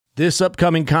This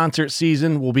upcoming concert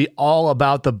season will be all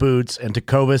about the boots, and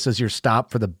Tecovas is your stop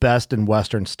for the best in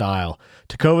Western style.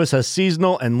 Tecovas has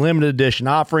seasonal and limited edition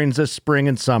offerings this spring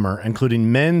and summer,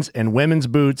 including men's and women's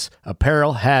boots,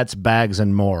 apparel, hats, bags,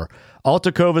 and more. All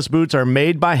Tecovas boots are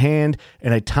made by hand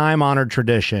in a time-honored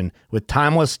tradition with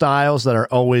timeless styles that are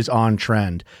always on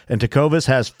trend. And Tecovas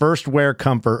has first wear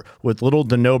comfort with little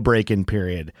to no break-in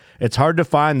period. It's hard to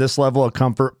find this level of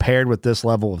comfort paired with this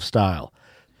level of style.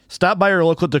 Stop by your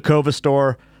local Tecovas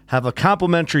store, have a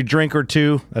complimentary drink or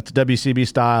two, that's WCB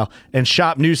style, and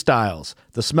shop new styles.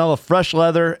 The smell of fresh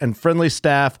leather and friendly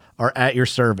staff are at your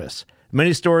service.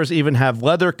 Many stores even have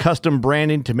leather custom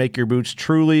branding to make your boots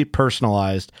truly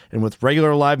personalized. And with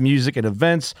regular live music and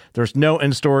events, there's no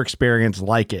in-store experience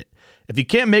like it. If you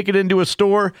can't make it into a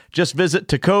store, just visit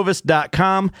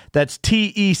tecovas.com. That's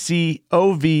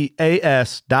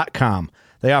TECOVAS.com.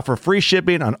 They offer free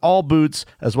shipping on all boots,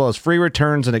 as well as free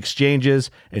returns and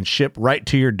exchanges, and ship right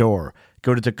to your door.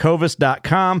 Go to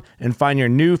tecovas.com and find your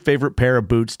new favorite pair of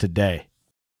boots today.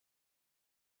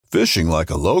 Fishing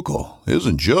like a local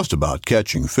isn't just about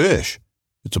catching fish.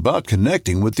 It's about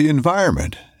connecting with the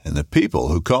environment and the people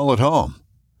who call it home.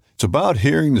 It's about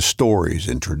hearing the stories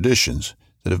and traditions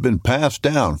that have been passed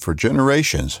down for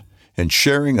generations and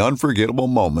sharing unforgettable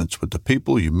moments with the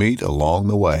people you meet along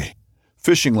the way.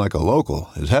 Fishing like a local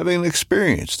is having an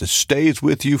experience that stays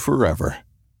with you forever.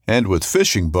 And with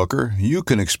Fishing Booker, you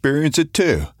can experience it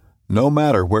too, no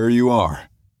matter where you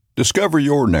are. Discover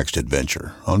your next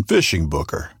adventure on Fishing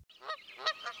Booker.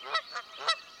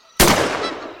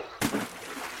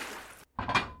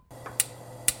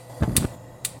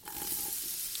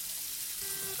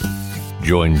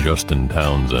 Join Justin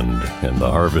Townsend and the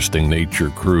Harvesting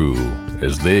Nature crew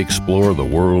as they explore the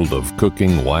world of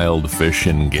cooking wild fish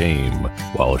and game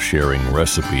while sharing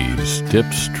recipes,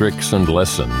 tips, tricks, and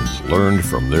lessons learned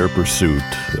from their pursuit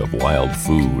of wild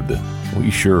food.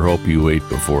 We sure hope you ate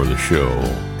before the show,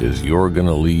 'cause you're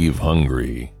gonna leave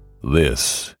hungry.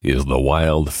 This is the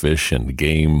Wild Fish and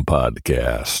Game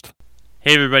Podcast.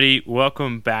 Hey everybody,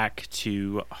 welcome back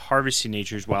to Harvesting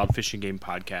Nature's Wild Fish and Game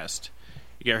Podcast.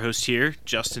 You got our host here,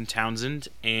 Justin Townsend,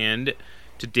 and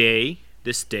today,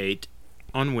 this date,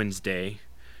 on Wednesday,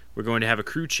 we're going to have a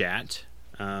crew chat.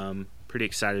 Pretty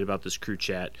excited about this crew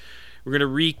chat. We're going to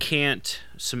recant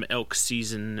some elk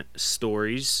season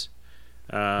stories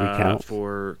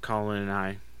for Colin and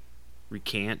I.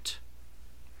 Recant?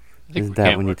 Isn't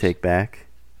that when you take back?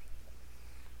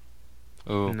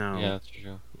 Oh, no. Yeah, that's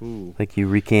true. Ooh. Like you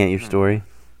recant your story?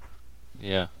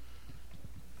 Yeah.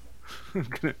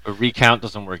 A recount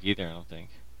doesn't work either, I don't think.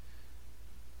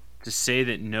 To say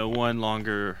that no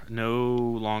longer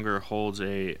holds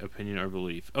a opinion or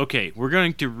belief. Okay, we're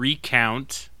going to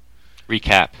recount.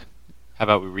 Recap. How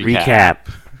about we recap?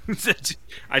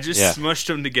 I just smushed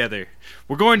them together.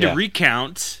 We're going to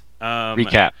recount.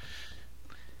 Recap.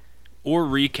 Or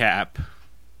recap.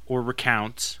 Or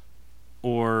recount.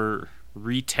 Or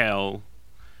retell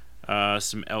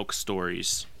some elk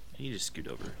stories. You just scoot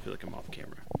over. I feel like I'm off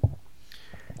camera.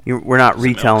 We're not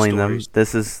retelling them.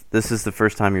 This is the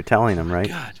first time you're telling them, right?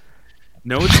 God.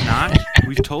 No, it's not.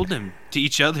 We've told them to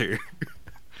each other.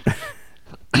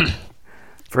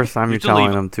 First time you're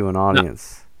telling them to an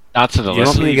audience. Not to the You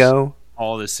want me to go?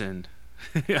 All this in.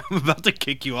 I'm about to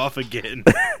kick you off again.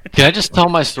 Can I just tell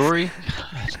my story?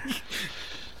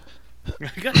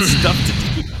 I got stuff to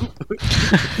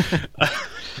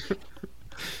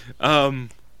do.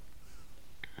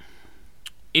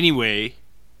 Anyway,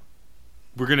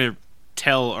 we're going to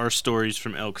tell our stories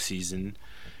from elk season,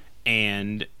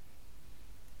 and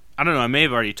I don't know, I may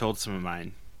have already told some of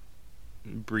mine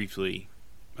briefly,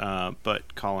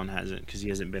 but Colin hasn't because he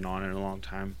hasn't been on in a long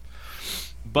time.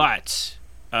 But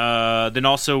then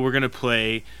also we're going to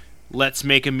play Let's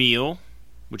Make a Meal,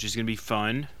 which is going to be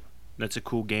fun. That's a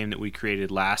cool game that we created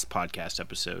last podcast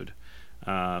episode.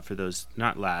 For those,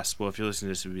 not last, well, if you're listening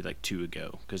to this, it would be like 2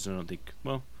 ago, because I don't think,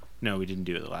 well, no, we didn't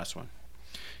do it the last one,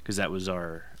 because that was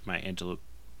my antelope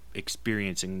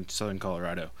experience in southern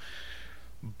Colorado.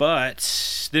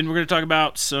 But then we're going to talk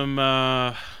about some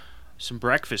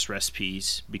breakfast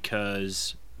recipes,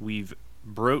 because we've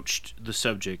broached the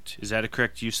subject. Is that a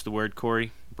correct use of the word,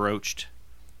 Corey? Broached?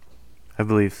 I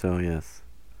believe so, yes.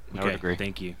 I would agree.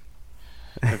 Thank you.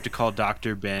 I have to call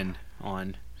Dr. Ben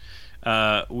on.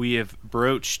 We have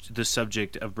broached the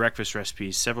subject of breakfast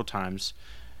recipes several times,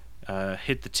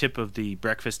 hit the tip of the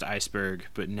breakfast iceberg,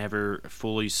 but never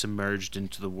fully submerged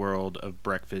into the world of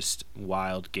breakfast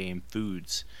wild game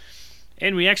foods.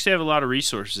 And we actually have a lot of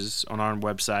resources on our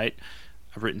website.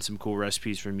 I've written some cool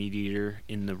recipes for meat eater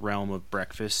in the realm of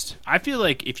breakfast. I feel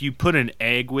like if you put an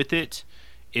egg with it,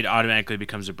 it automatically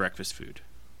becomes a breakfast food.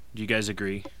 Do you guys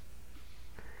agree?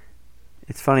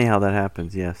 It's funny how that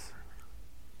happens. Yes.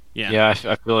 Yeah. Yeah,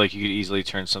 I feel like you could easily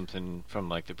turn something from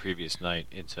like the previous night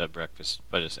into breakfast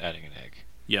by just adding an egg.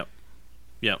 Yep,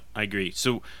 I agree.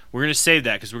 So we're gonna save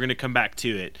that because we're gonna come back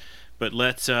to it. But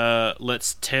let's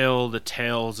tell the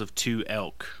tales of two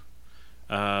elk.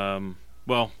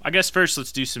 Well, I guess first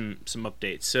let's do some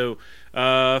updates. So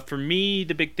for me,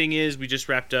 the big thing is we just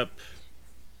wrapped up.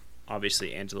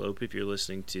 Obviously, Antelope. If you're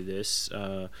listening to this,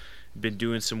 been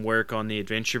doing some work on the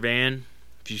adventure van.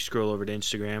 If you scroll over to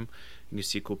Instagram, you can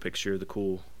see a cool picture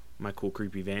of my cool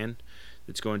creepy van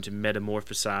that's going to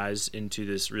metamorphosize into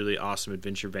this really awesome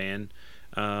adventure van.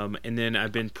 And then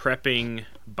I've been prepping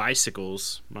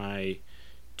bicycles, my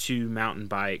 2 mountain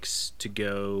bikes, to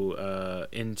go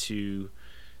into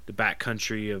the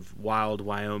backcountry of wild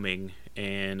Wyoming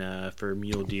and for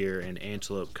mule deer and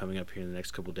antelope coming up here in the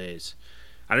next couple days.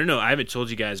 I don't know. I haven't told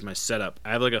you guys my setup.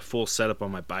 I have like a full setup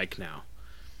on my bike now.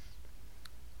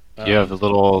 Do you have the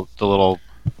little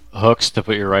hooks to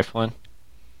put your rifle in?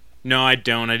 No, I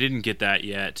don't. I didn't get that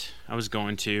yet. I was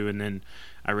going to, and then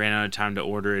I ran out of time to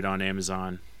order it on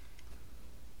Amazon.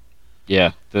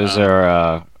 Yeah, those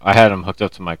are. I had them hooked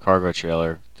up to my cargo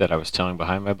trailer that I was towing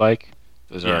behind my bike.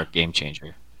 Those are a game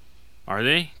changer. Are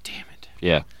they? Damn it.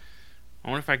 Yeah. I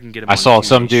wonder if I can get them. I saw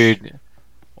some dude,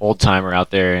 old timer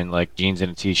out there in like jeans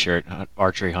and a t-shirt,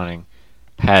 archery hunting,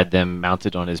 had them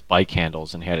mounted on his bike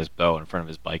handles, and he had his bow in front of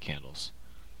his bike handles.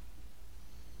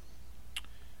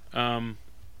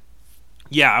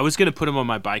 Yeah, I was gonna put them on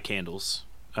my bike handles,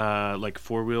 like a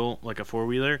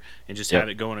four-wheeler, and just have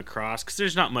it going across. Because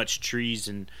there's not much trees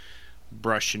and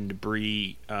brush and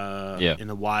debris in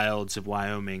the wilds of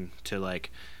Wyoming to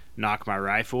like knock my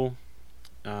rifle.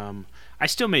 I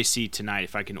still may see tonight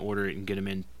if I can order it and get them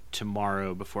in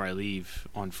tomorrow before I leave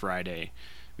on Friday.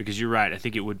 Because you're right, I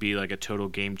think it would be like a total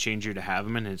game changer to have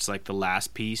them, and it's like the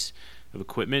last piece of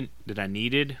equipment that I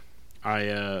needed.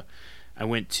 I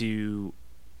went to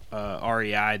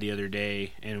REI the other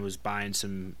day and was buying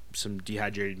some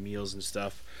dehydrated meals and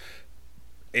stuff,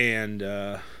 and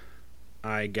I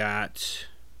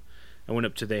went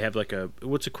up to, they have like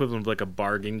what's equivalent of like a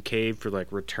bargain cave for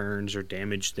like returns or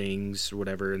damaged things or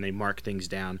whatever, and they mark things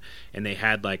down, and they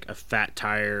had like a fat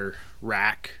tire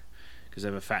rack because I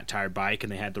have a fat tire bike,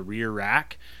 and they had the rear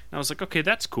rack, and I was like, okay,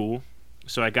 that's cool.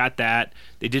 So I got that.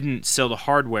 They didn't sell the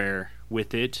hardware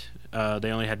with it.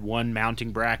 They only had one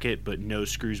mounting bracket, but no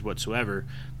screws whatsoever.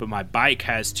 But my bike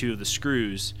has 2 of the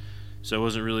screws, so I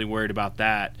wasn't really worried about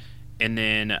that. And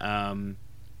then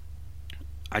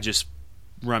I just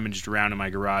rummaged around in my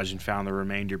garage and found the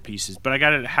remainder pieces. But I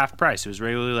got it at half price. It was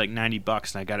regularly like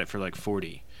 $90, and I got it for like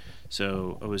 $40.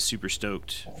 So I was super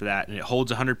stoked for that, and it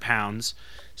holds 100 pounds.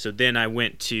 So then I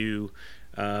went to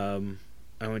the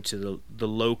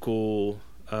local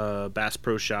Bass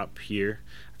Pro Shop here.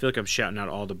 I feel like I'm shouting out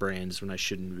all the brands when I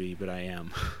shouldn't be, but I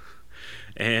am.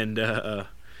 And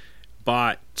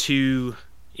bought 2,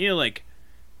 like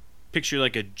picture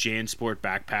like a JanSport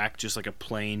backpack, just like a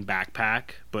plain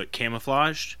backpack, but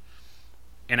camouflaged.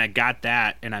 And I got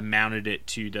that, and I mounted it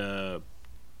to the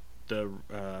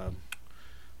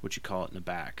what you call it in the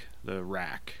back, the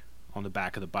rack on the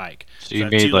back of the bike. So you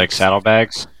made like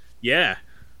saddlebags? Yeah,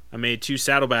 I made 2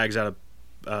 saddlebags out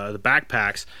of the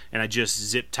backpacks, and I just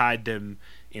zip tied them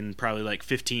in probably like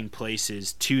 15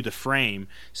 places to the frame,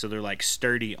 so they're like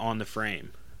sturdy on the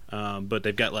frame. But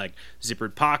they've got like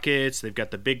zippered pockets, they've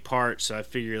got the big part, so I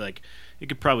figure like it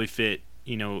could probably fit,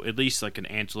 at least like an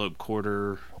antelope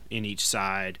quarter in each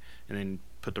side, and then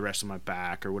put the rest on my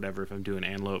back or whatever if I'm doing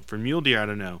antelope. For mule deer, I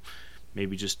don't know,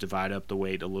 maybe just divide up the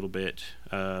weight a little bit,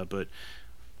 but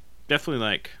definitely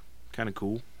like kind of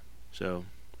cool. So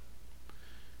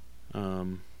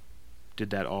did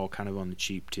that all kind of on the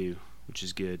cheap too, which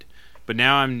is good. But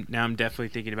now I'm definitely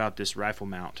thinking about this rifle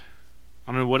mount.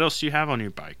 I don't know, what else do you have on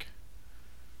your bike?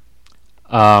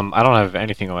 I don't have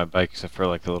anything on my bike except for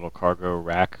like the little cargo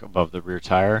rack above the rear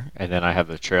tire, and then I have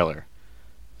the trailer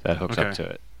that hooks up to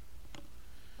it.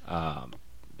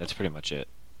 That's pretty much it.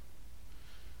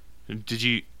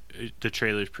 The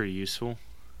trailer's pretty useful?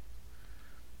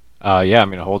 Yeah, I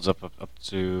mean it holds up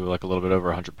to like a little bit over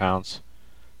 100 pounds.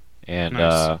 And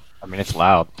nice. I mean it's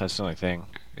loud. That's the only thing.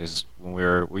 Is when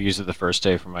we used it the first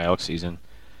day for my elk season,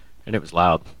 and it was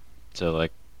loud. So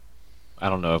like, I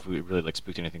don't know if we really like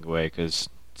spooked anything away because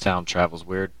sound travels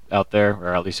weird out there,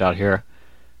 or at least out here.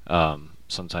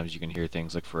 Sometimes you can hear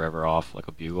things like forever off, like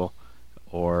a bugle,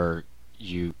 or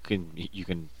you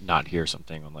can not hear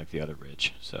something on like the other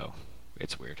ridge. So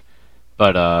it's weird.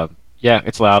 But yeah,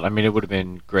 it's loud. I mean, it would have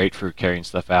been great for carrying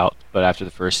stuff out, but after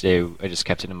the first day, I just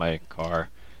kept it in my car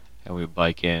and we would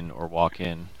bike in or walk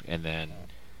in, and then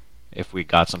if we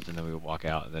got something, then we would walk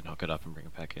out and then hook it up and bring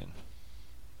it back in.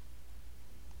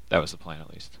 That was the plan, at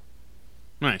least.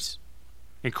 Nice.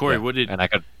 And Corey, what did and I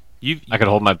could you? I could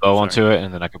hold my bow Sorry. onto it,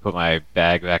 and then I could put my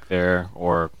bag back there,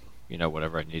 or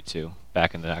whatever I need to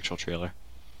back in the actual trailer.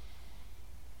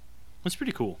 That's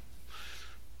pretty cool.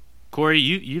 Corey,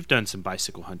 you've done some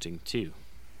bicycle hunting too.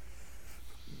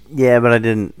 Yeah, but I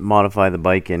didn't modify the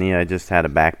bike any. I just had a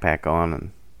backpack on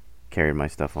and carried my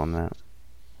stuff on that.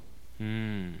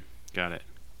 Got it.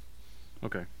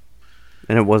 Okay.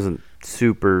 And it wasn't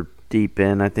super deep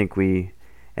in. I think and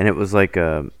it was like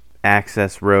a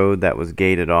access road that was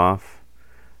gated off.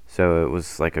 So it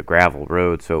was like a gravel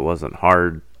road, so it wasn't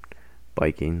hard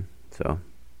biking. So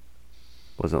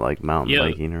it wasn't like mountain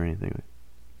biking or anything.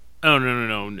 Oh,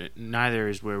 no. Neither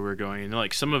is where we're going. And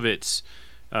like some of it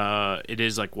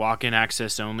is like walk-in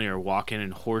access only or walk-in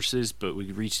and horses, but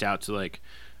we reached out to like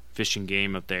Fish and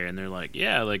Game up there, and they're like,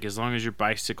 yeah, like as long as your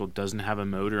bicycle doesn't have a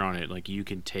motor on it, like you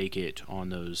can take it on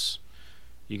those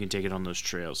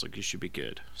trails. Like you should be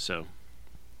good. So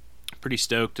pretty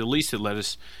stoked. At least it let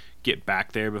us get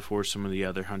back there before some of the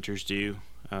other hunters do,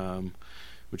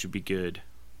 which would be good,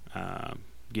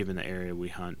 given the area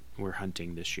we're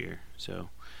hunting this year. So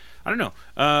I don't know.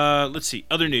 Let's see.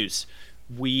 Other news.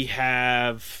 We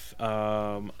have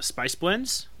spice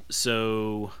blends.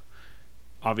 So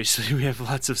obviously we have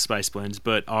lots of spice blends,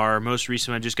 but our most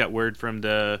recent one, just got word from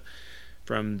the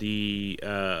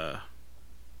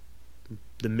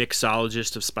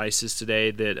mixologist of spices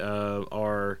today that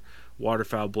our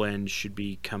waterfowl blend should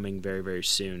be coming very, very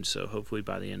soon. So hopefully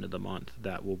by the end of the month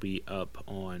that will be up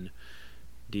on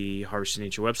the Harvesting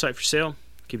Nature website for sale.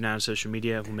 Keep an eye on social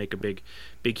media. We'll make a big,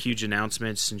 huge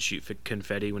announcements and shoot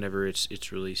confetti whenever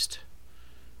it's released.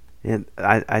 Yeah,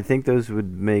 I think those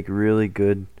would make really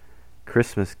good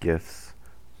Christmas gifts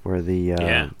for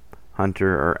the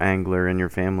hunter or angler in your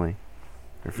family,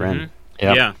 your friend. Mm-hmm.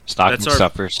 Yep. Yeah, stocking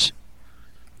stuffers.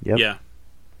 Yep. Yeah,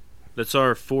 that's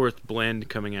our 4th blend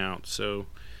coming out. So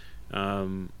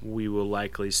we will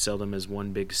likely sell them as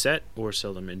one big set or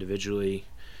sell them individually.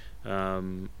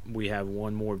 We have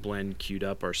one more blend queued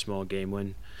up, our small game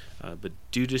one, but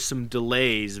due to some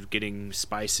delays of getting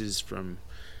spices from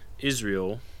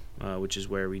Israel, which is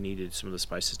where we needed some of the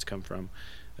spices to come from,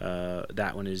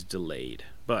 that one is delayed.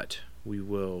 But we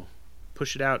will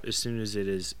push it out as soon as it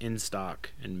is in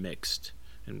stock and mixed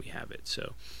and we have it.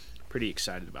 So pretty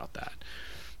excited about that.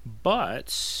 But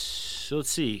so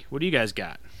let's see, what do you guys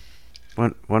got?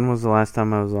 When was the last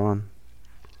time I was on?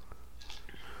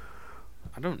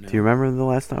 I don't know. Do you remember the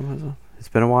last time I was on? It's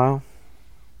been a while.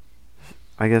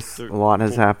 I guess a lot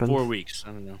has happened. 4 weeks.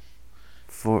 I don't know.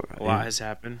 A lot has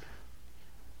happened.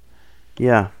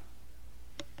 Yeah.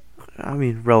 I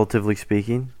mean, relatively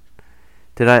speaking.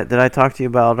 Did I talk to you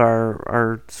about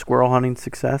our squirrel hunting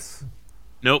success?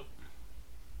 Nope.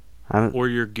 Or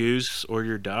your goose or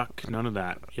your duck. None of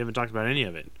that. You haven't talked about any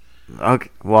of it. Okay.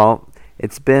 Well,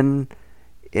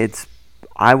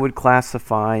 I would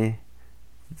classify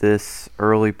this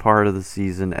early part of the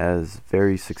season as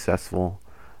very successful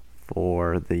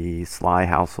for the Sly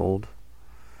household.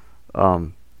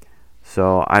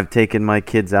 So I've taken my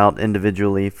kids out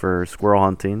individually for squirrel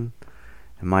hunting,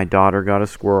 and my daughter got a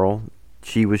squirrel.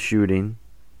 She was shooting,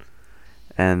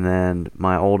 and then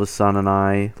my oldest son and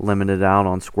I limited out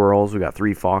on squirrels. We got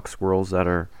 3 fox squirrels that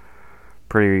are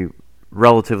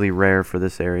relatively rare for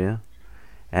this area.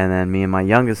 And then me and my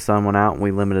youngest son went out and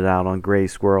we limited out on gray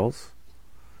squirrels.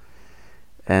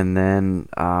 And then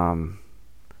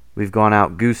we've gone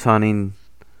out goose hunting.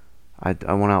 I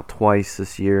went out twice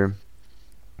this year.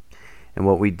 And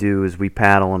what we do is we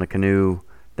paddle in a canoe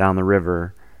down the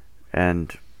river,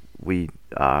 and we,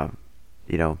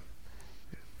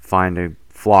 find a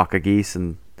flock of geese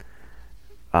and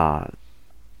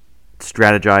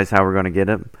strategize how we're going to get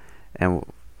them. And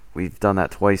we've done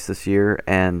that twice this year.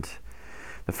 And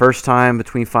the first time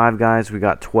between 5 guys, we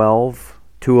got 12.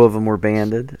 2 of them were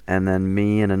banded, and then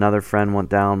me and another friend went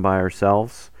down by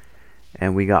ourselves,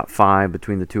 and we got 5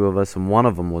 between the 2 of us, and 1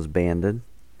 of them was banded.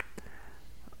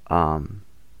 And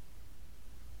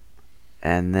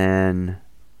then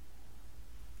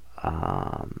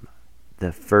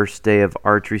the first day of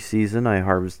archery season, I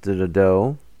harvested a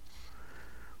doe,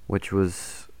 which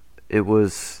was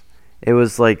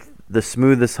like the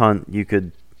smoothest hunt you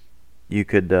could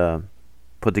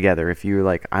put together. If you were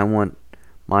like, I want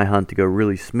my hunt to go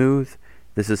really smooth,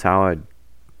 this is how I'd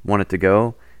want it to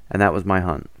go, and that was my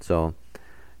hunt. So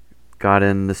got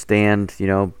in the stand,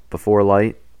 before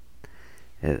light.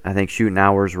 I think shooting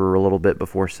hours were a little bit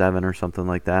before 7 or something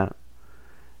like that,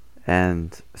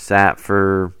 and sat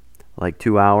for like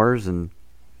 2 hours, and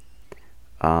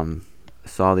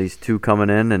saw these two coming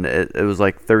in, and it was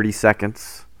like 30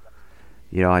 seconds.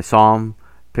 I saw them,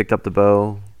 picked up the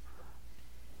bow.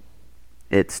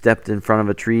 It stepped in front of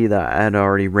a tree that I had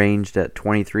already ranged at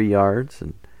 23 yards,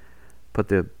 and put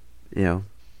the,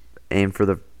 aim for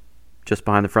the just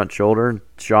behind the front shoulder and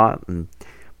shot. And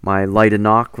my lighted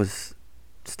knock was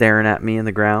staring at me in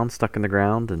the ground, stuck in the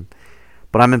ground.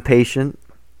 But I'm impatient.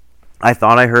 I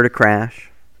thought I heard a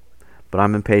crash, but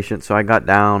I'm impatient, so I got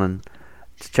down and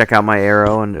to check out my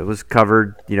arrow, and it was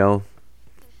covered,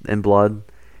 in blood.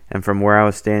 And from where I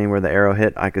was standing, where the arrow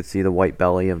hit, I could see the white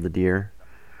belly of the deer.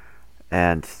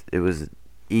 And it was an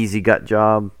easy gut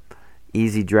job,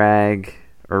 easy drag,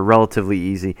 or relatively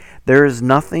easy. There is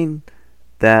nothing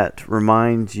that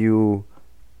reminds you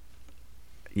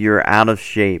you're out of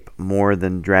shape more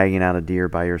than dragging out a deer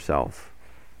by yourself.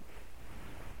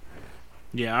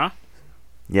 Yeah?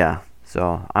 Yeah,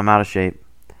 so I'm out of shape.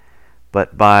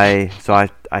 But so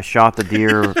I shot the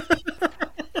deer.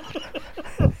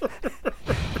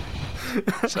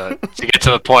 So to get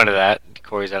to the point of that,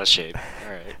 Corey's out of shape.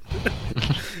 All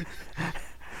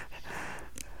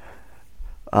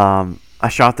right. I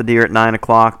shot the deer at 9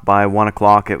 o'clock. By 1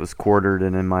 o'clock, it was quartered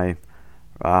and in my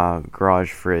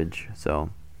garage fridge. So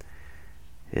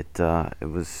it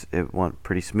went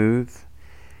pretty smooth.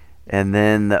 And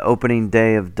then the opening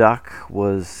day of duck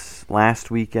was last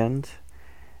weekend,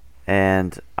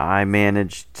 and I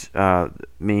managed.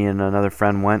 Me and another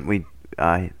friend went.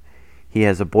 He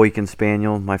has a Boykin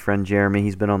Spaniel. My friend Jeremy,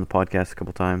 he's been on the podcast a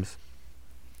couple times.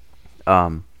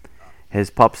 His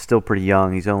pup's still pretty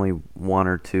young. He's only 1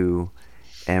 or 2,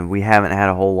 and we haven't had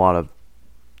a whole lot of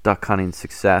duck hunting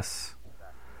success.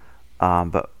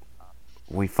 But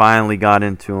we finally got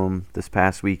into them this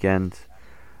past weekend.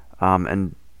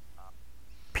 And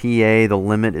PA, the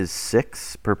limit is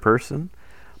 6 per person,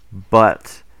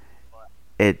 but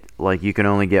you can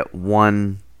only get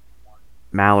 1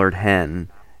 mallard hen.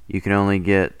 You can only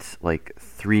get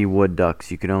 3 wood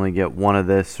ducks. You can only get 1 of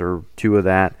this or 2 of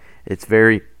that.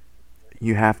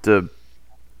 You have to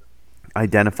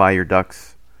identify your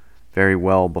ducks very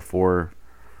well before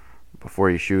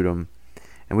you shoot them.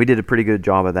 And we did a pretty good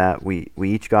job of that. We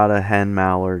each got a hen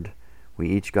mallard. We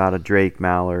each got a drake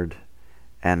mallard.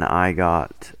 And I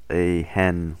got a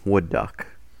hen wood duck.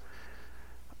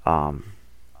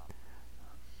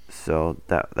 So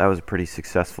that was a pretty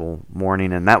successful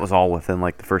morning, and that was all within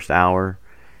the first hour.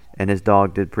 And his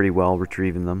dog did pretty well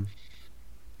retrieving them.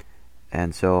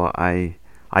 And so I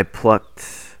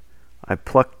plucked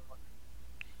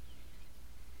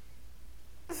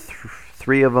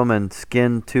 3 of them and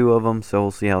skinned 2 of them. So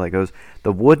we'll see how that goes.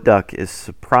 The wood duck is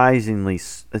surprisingly,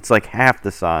 it's like half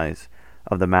the size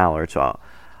of the mallard. So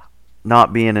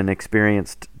not being an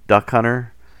experienced duck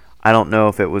hunter, I don't know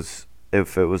if it was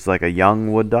like a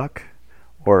young wood duck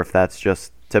or if that's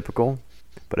just typical,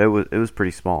 but it was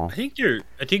pretty small. I think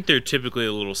they're typically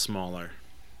a little smaller.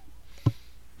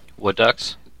 Wood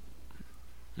ducks?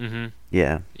 Mm-hmm.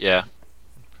 Yeah. Yeah.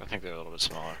 I think they're a little bit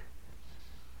smaller.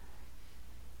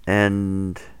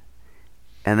 And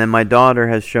then my daughter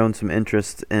has shown some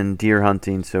interest in deer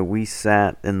hunting, so we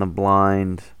sat in the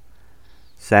blind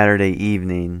Saturday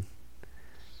evening,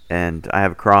 and I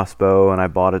have a crossbow, and I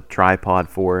bought a tripod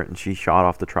for it, and she shot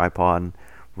off the tripod and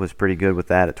was pretty good with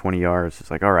that at 20 yards.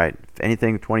 It's like, all right, if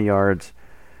anything 20 yards,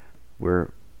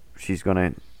 she's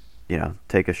going to,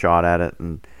 take a shot at it.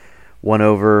 And went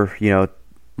over,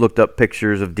 looked up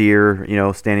pictures of deer,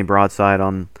 standing broadside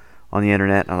on the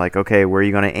internet. And I'm like, okay, where are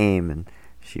you going to aim? And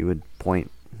she would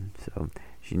point. So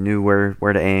she knew where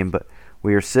to aim. But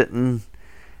we were sitting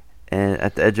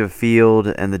at the edge of a field,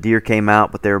 and the deer came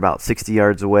out, but they were about 60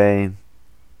 yards away.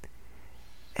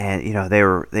 And they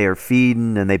were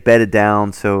feeding, and they bedded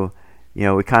down, so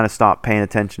we kind of stopped paying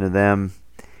attention to them.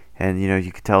 And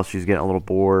you could tell she was getting a little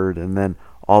bored. And then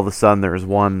all of a sudden there was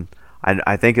one,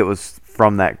 I think it was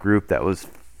from that group that was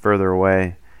further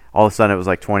away. All of a sudden it was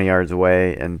like 20 yards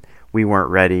away, and we weren't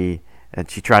ready. And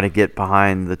she tried to get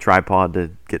behind the tripod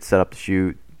to get set up to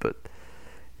shoot, but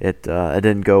it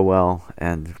didn't go well,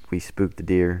 and we spooked the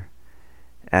deer.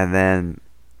 And then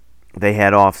they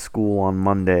had off school on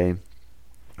Monday,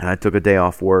 and I took a day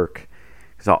off work.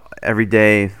 Because every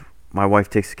day my wife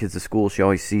takes the kids to school, she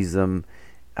always sees them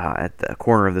at the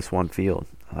corner of this one field.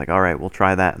 I'm like, all right, we'll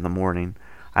try that in the morning.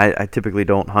 I typically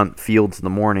don't hunt fields in the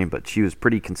morning, but she was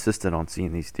pretty consistent on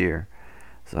seeing these deer.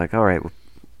 It's like, all right,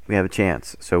 we have a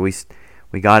chance. So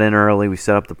we got in early, we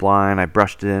set up the blind, I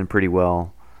brushed it in pretty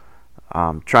well.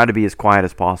 Try to be as quiet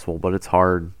as possible, but it's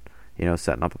hard,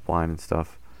 setting up a blind and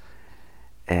stuff.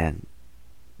 And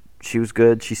she was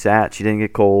good. She sat. She didn't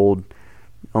get cold.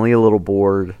 only a little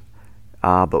bored,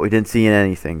 but we didn't see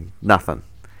anything, nothing.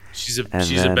 She's And a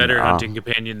then, better hunting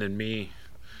companion than me.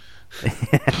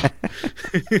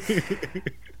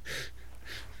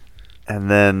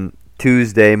 and then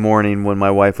Tuesday morning when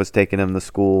my wife was taking him to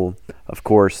school, of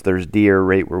course, there's deer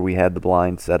right where we had the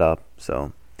blind set up.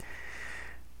 So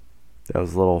that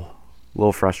was a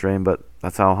little frustrating, but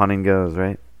that's how hunting goes,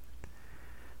 right?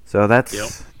 So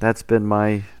that's been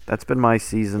my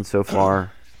season so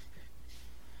far.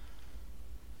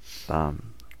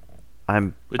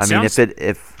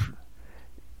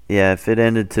 If it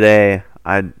ended today,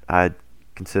 I'd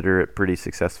consider it pretty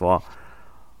successful.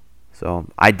 So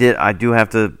I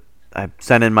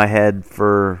sent in my head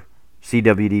for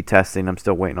CWD testing. I'm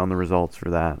still waiting on the results for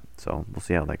that. So we'll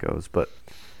see how that goes. But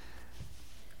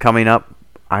coming up,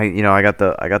 I got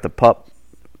the pup.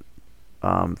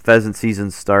 Pheasant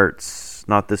season starts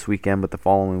not this weekend, but the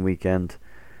following weekend.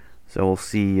 So we'll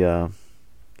see.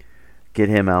 Get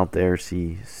him out there,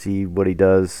 see what he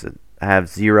does. I have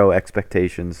zero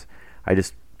expectations. I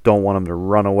just don't want him to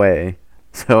run away.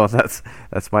 So that's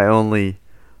my only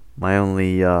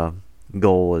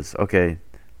goal is, okay,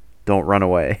 don't run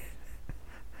away.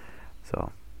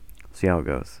 So see how it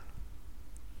goes.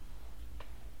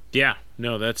 Yeah,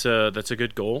 no, that's a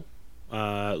good goal.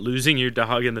 Losing your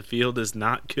dog in the field is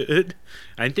not good.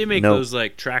 I think they make those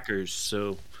like trackers,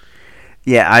 so.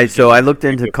 Yeah, I looked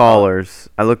into collars.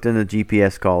 I looked into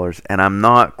GPS collars, and I'm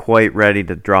not quite ready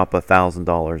to drop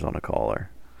 $1,000 on a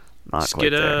collar. Not just quite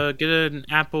there. Get an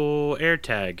Apple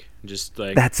AirTag. Just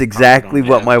like that's exactly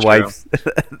what my wife.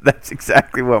 True. That's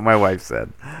exactly what my wife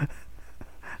said.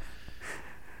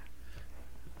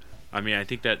 I mean, I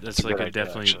think that's like a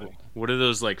definitely. Actually. What are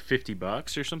those, like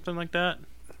 $50 or something like that?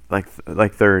 Like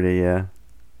 30, yeah.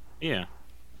 Yeah,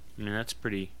 I mean that's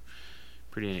pretty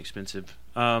inexpensive.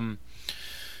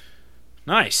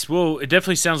 Nice. Well, it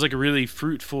definitely sounds like a really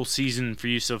fruitful season for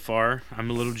you so far. I'm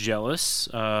a little jealous.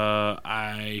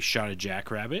 I shot a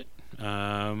jackrabbit.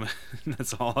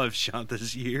 That's all I've shot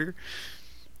this year.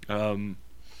 But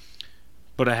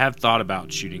I have thought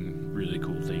about shooting really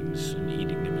cool things and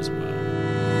eating them as well.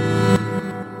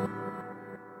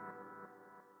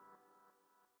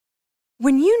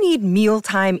 When you need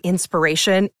mealtime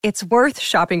inspiration, it's worth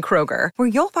shopping Kroger, where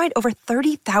you'll find over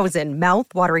 30,000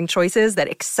 mouth-watering choices that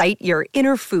excite your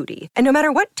inner foodie. And no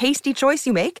matter what tasty choice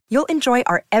you make, you'll enjoy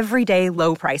our everyday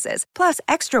low prices, plus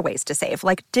extra ways to save,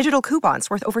 like digital coupons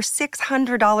worth over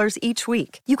 $600 each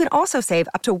week. You can also save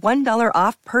up to $1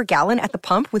 off per gallon at the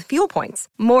pump with fuel points.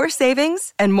 More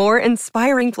savings and more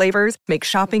inspiring flavors make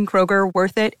shopping Kroger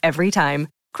worth it every time.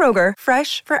 Kroger,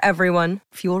 fresh for everyone.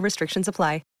 Fuel restrictions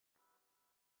apply.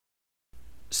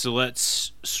 So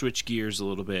let's switch gears a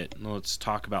little bit and let's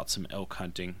talk about some elk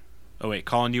hunting. Oh wait,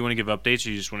 Colin, do you want to give updates,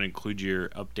 or you just want to include your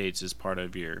updates as part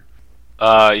of your?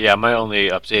 Yeah, my only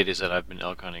update is that I've been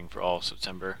elk hunting for all of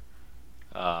September,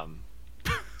 and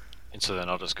so then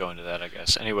I'll just go into that, I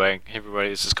guess. Anyway, hey everybody,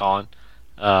 this is Colin.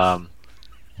 So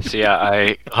yeah,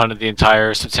 I hunted the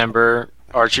entire September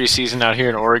archery season out here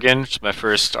in Oregon. It's my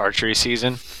first archery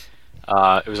season.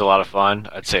 It was a lot of fun.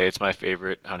 I'd say it's my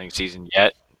favorite hunting season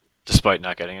yet, despite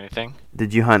not getting anything.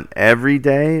 Did you hunt every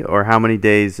day, or how many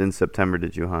days in September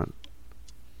did you hunt?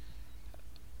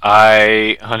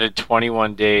 I hunted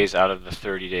 21 days out of the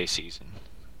 30-day season.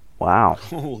 Wow.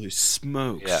 Holy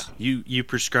smokes! Yeah. You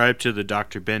prescribe to the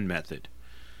Dr. Ben method.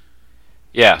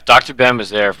 Yeah, Dr. Ben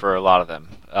was there for a lot of them.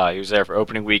 He was there for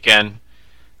opening weekend,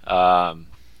 and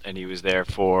he was there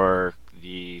for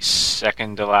the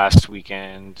second to last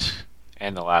weekend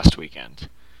and the last weekend.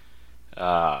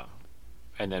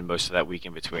 And then most of that week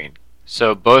in between.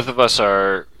 So both of us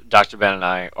Dr. Ben and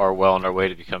I are well on our way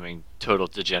to becoming total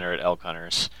degenerate elk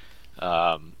hunters.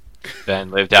 Ben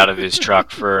lived out of his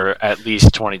truck for at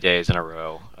least 20 days in a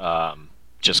row,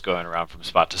 just going around from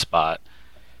spot to spot.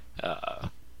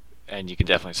 And you can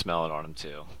definitely smell it on him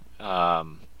too.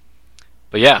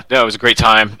 But yeah, no, it was a great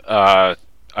time. I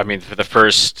mean, for the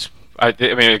first,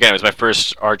 again, it was my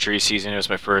first archery season. It was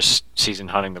my first season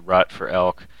hunting the rut for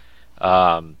elk.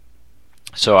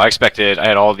 So I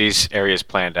had all these areas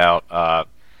planned out. I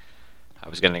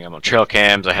was getting them on trail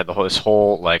cams. I had this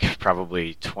whole, like,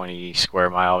 probably 20 square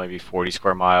mile, maybe 40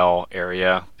 square mile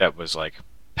area that was, like,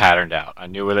 patterned out. I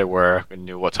knew where they were. I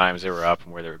knew what times they were up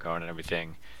and where they were going and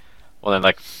everything. Well, then,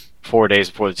 like, 4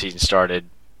 days before the season started,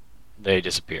 they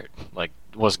disappeared. Like,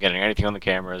 wasn't getting anything on the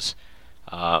cameras.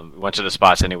 Went to the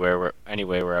spots anyway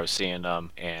where I was seeing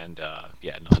them, and,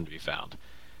 yeah, nothing to be found.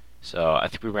 So I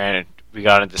think we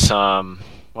got into some,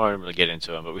 well, I didn't really get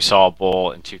into them, but we saw a bull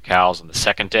and 2 cows on the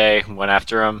second day, went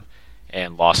after them,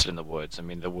 and lost it in the woods. I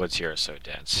mean, the woods here are so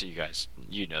dense.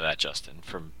 You know that, Justin,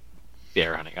 from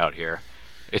bear hunting out here.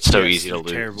 It's so Yes, easy to they're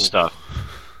lose terrible. stuff.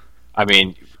 I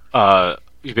mean,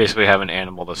 you basically have an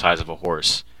animal the size of a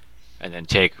horse, and then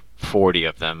take 40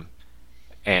 of them,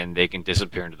 and they can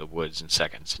disappear into the woods in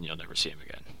seconds, and you'll never see them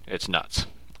again. It's nuts.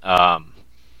 And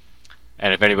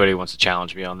if anybody wants to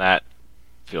challenge me on that,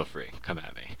 feel free, come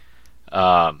at me.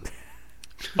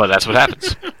 But that's what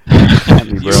happens.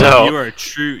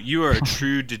 You are a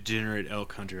true degenerate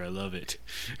elk hunter. I love it.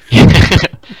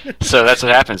 So that's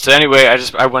what happened. So anyway,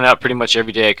 I went out pretty much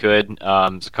every day I could.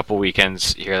 There's a couple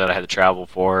weekends here that I had to travel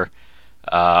for,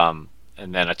 and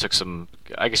then I took some,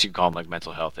 I guess you'd call them like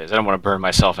mental health days. I don't want to burn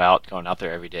myself out going out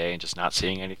there every day and just not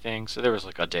seeing anything. So there was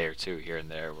like a day or two here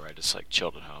and there where I just like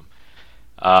chilled at home.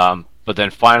 But then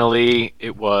finally,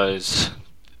 we're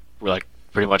like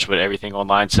pretty much what everything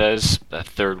online says. The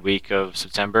third week of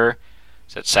September,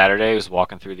 so that Saturday, I was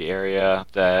walking through the area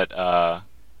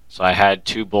so I had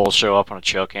 2 bulls show up on a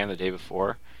trail cam the day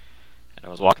before, and I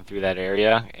was walking through that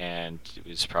area, and it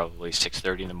was probably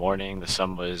 6:30 in the morning. The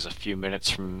sun was a few minutes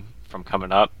from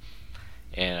coming up,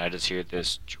 and I just hear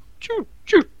this choo choo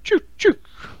choo choo choo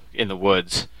in the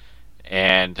woods.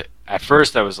 And at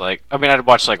first I was like, I mean, I'd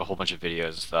watched like a whole bunch of videos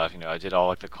and stuff, I did all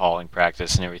like the calling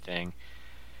practice and everything.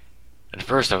 And at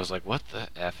first I was like, what the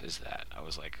F is that? I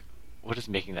was like, what is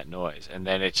making that noise? And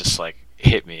then it just like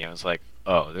hit me. I was like,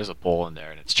 oh, there's a bull in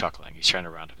there and it's chuckling. He's trying to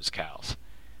round up his cows.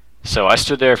 So I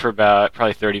stood there for about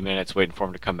probably 30 minutes waiting for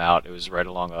him to come out. It was right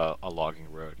along a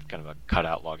logging road, kind of a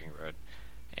cutout logging road.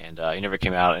 And he never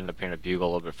came out. Ended up hearing a bugle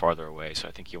a little bit farther away, so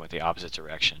I think he went the opposite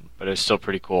direction. But it was still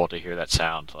pretty cool to hear that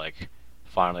sound, like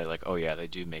finally, like, oh yeah, they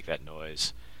do make that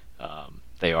noise.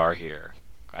 They are here.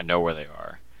 I know where they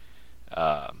are.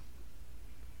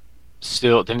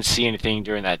 Still didn't see anything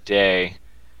during that day,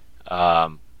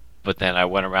 but then I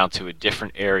went around to a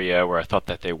different area where I thought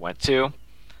that they went to,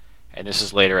 and this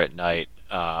is later at night,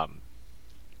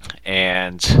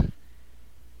 and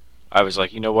I was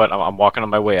like, you know what, I'm walking on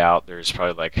my way out. There's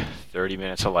probably like 30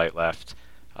 minutes of light left.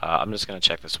 I'm just going to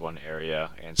check this one area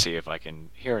and see if I can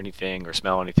hear anything or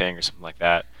smell anything or something like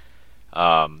that.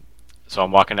 So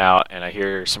I'm walking out, and I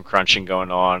hear some crunching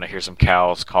going on. I hear some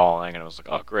cows calling, and I was like,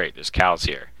 oh, great, there's cows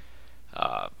here.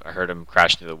 I heard them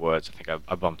crashing through the woods. I think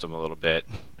I bumped them a little bit.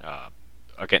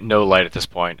 I get no light at this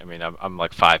point. I mean, I'm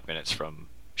like 5 minutes from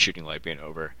shooting light being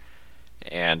over.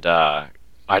 And I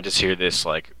just hear this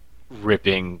like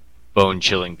ripping,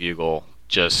 bone-chilling bugle.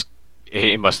 Just,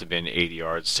 it must have been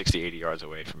 60, 80 yards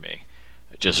away from me.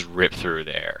 Just ripped through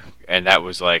the air. And that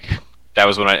was when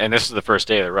and this is the first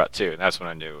day of the rut too, and that's when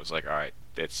I knew it was like, all right,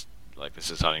 it's like,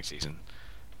 this is hunting season.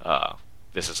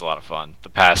 This is a lot of fun. The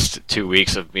past 2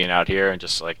 weeks of being out here and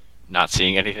just like not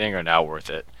seeing anything are now worth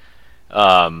it.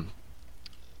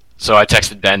 So I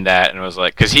texted Ben that and was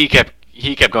like, because he kept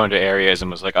going to areas and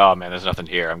was like, oh man, there's nothing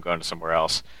here. I'm going to somewhere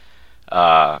else.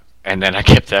 And then I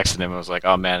kept texting him and was like,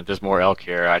 oh man, there's more elk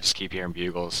here. I just keep hearing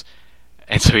bugles.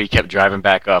 And so he kept driving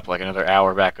back up, like another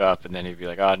hour back up, and then he'd be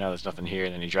like, oh no, there's nothing here.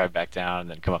 And then he'd drive back down and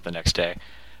then come up the next day.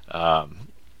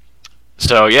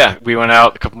 So yeah, we went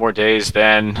out a couple more days.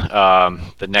 Then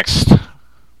one of the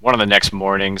next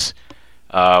mornings,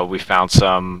 we found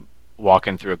some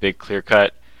walking through a big clear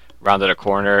cut, rounded a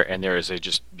corner, and there is a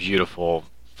just beautiful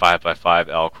 5x5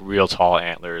 elk, real tall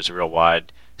antlers, real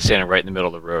wide, standing right in the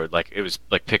middle of the road. Like, it was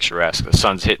like picturesque. The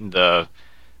sun's hitting the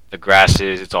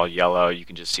grasses. It's all yellow. You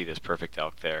can just see this perfect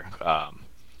elk there.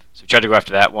 So we tried to go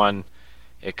after that one.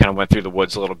 It kind of went through the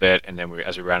woods a little bit, and then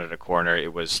as we rounded a corner,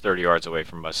 it was 30 yards away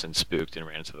from us and spooked and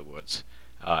ran into the woods.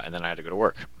 And then I had to go to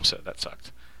work, so that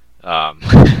sucked.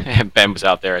 And Ben was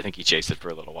out there. I think he chased it for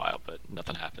a little while, but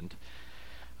nothing happened.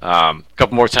 A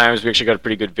couple more times, we actually got a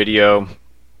pretty good video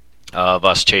of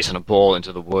us chasing a bull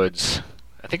into the woods.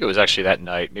 I think it was actually that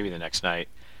night, maybe the next night.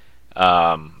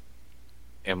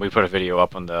 And we put a video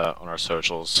up on our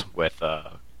socials with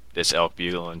this elk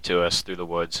bugling to us through the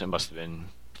woods. It must have been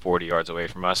 40 yards away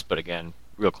from us, but again,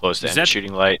 real close to end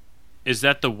shooting light. Is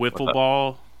that the wiffle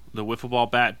ball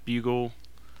bat bugle?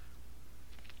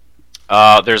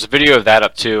 There's a video of that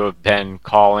up too, of Ben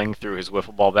calling through his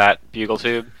wiffle ball bat bugle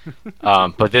tube.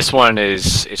 But this one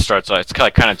it's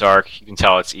kind of dark. You can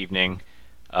tell it's evening.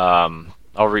 I'll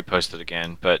repost it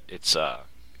again, but it's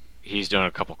he's doing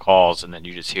a couple calls, and then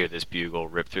you just hear this bugle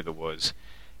rip through the woods,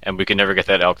 and we can never get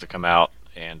that elk to come out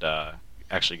and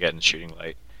actually get in the shooting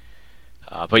light.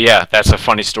 But yeah, that's a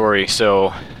funny story.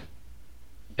 So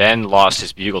Ben lost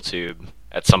his bugle tube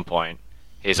at some point,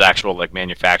 his actual like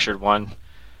manufactured one.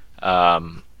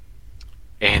 And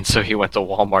so he went to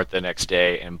Walmart the next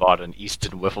day and bought an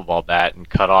Easton wiffle ball bat and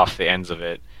cut off the ends of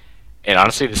it And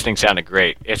honestly, this thing sounded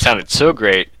great. It sounded so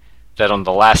great that on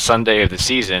the last Sunday of the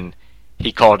season,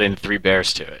 he called in 3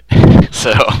 bears to it.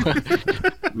 So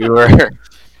we were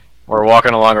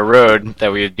walking along a road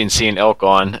that we had been seeing elk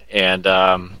on, and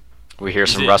we hear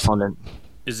some rustling.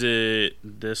 Is it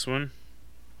this one?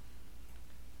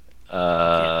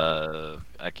 I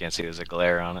can't see. There's a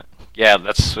glare on it. Yeah, it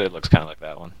looks kind of like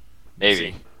that one.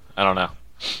 Maybe. I don't know.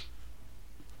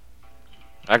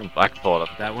 I can pull it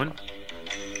up. That one?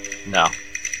 No.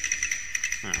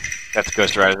 Oh. That's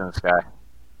Ghost Riders in the Sky.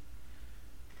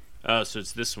 Oh, so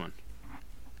it's this one.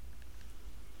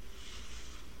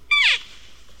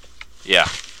 Yeah.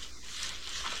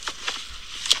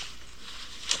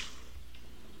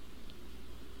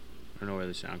 I don't know where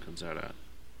the sound comes out at.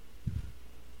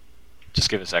 Just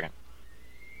give it a second.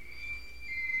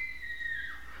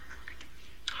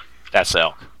 That's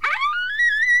elk.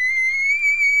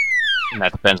 And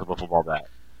that's Ben's wiffle ball bat.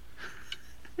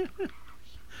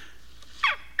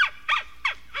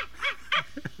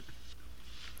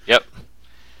 Yep.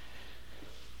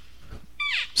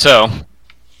 So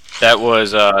that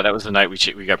was the night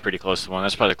we got pretty close to one.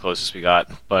 That's probably the closest we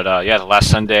got. But yeah, the last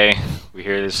Sunday we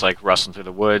hear this like rustling through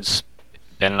the woods.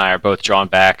 Ben and I are both drawn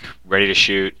back, ready to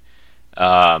shoot,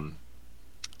 and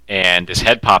this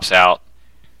head pops out,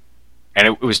 and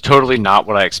it was totally not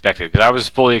what I expected, because I was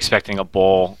fully expecting a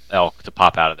bull elk to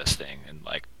pop out of this thing, and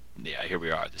like, yeah, here we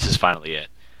are. This is finally it.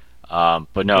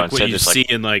 But no, like instead what you this see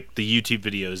like in like the YouTube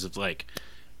videos of like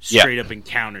straight up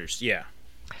encounters. Yeah.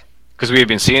 Because we had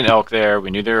been seeing elk there,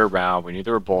 we knew they were around, we knew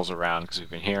there were bulls around because we've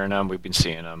been hearing them, we've been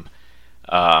seeing them.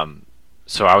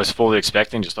 So I was fully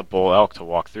expecting just a bull elk to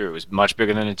walk through. It was much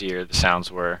bigger than a deer, the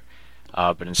sounds were.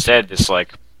 But instead, this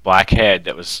like black head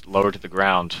that was lowered to the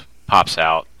ground pops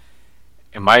out.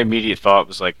 And my immediate thought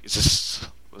was like, is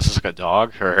this like a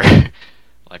dog? Or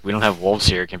like, we don't have wolves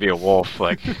here, it can be a wolf.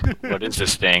 Like, what is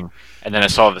this thing? And then I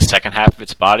saw the second half of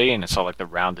its body, and I saw like the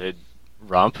rounded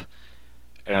rump.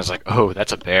 And I was like, oh,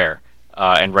 that's a bear.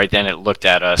 And right then it looked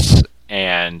at us,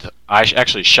 and I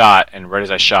actually shot, and right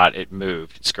as I shot, it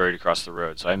moved. It scurried across the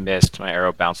road. So I missed. My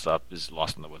arrow bounced up, is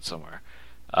lost in the woods somewhere.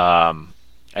 And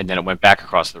then it went back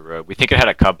across the road. We think it had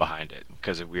a cub behind it,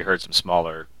 because we heard some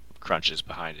smaller crunches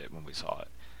behind it when we saw it.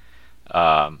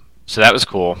 So that was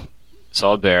cool.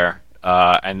 Saw a bear.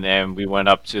 And then we went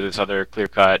up to this other clear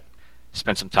cut,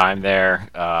 spent some time there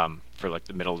for like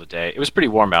the middle of the day. It was pretty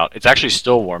warm out. It's actually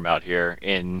still warm out here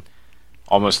in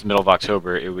almost the middle of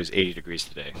October. It was 80 degrees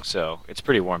today, so it's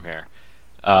pretty warm here.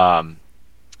 And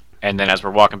then as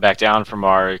we're walking back down from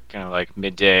our kind of like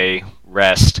midday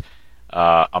rest,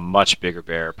 a much bigger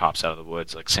bear pops out of the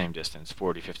woods, like same distance,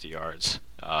 40, 50 yards.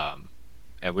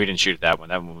 And we didn't shoot at that one.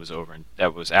 That one was over, and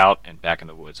that was out and back in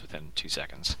the woods within 2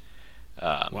 seconds.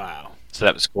 Wow. So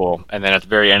that was cool. And then at the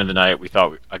very end of the night, we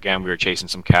thought, again, we were chasing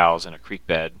some cows in a creek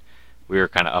bed. We were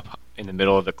kind of up in the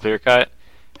middle of the clear cut,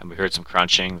 and we heard some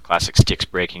crunching, the classic sticks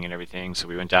breaking and everything. So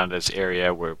we went down to this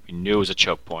area where we knew it was a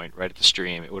choke point right at the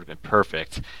stream. It would have been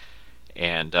perfect.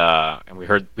 And we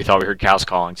thought we heard cows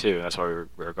calling too. That's why we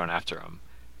were going after them.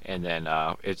 And then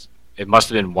it must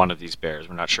have been one of these bears.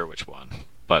 We're not sure which one,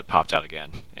 but popped out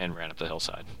again and ran up the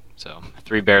hillside. So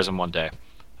 3 bears in one day.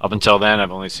 Up until then,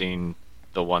 I've only seen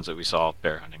the ones that we saw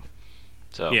bear hunting.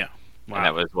 So yeah, wow. And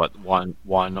that was what one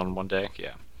on one day.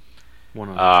 Yeah. One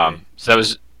on one day. So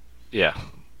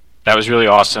that was really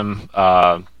awesome.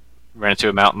 Ran into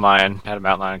a mountain lion. Had a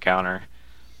mountain lion encounter.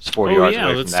 It's 40 yards away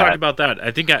from that. Let's talk about that.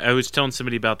 I think I was telling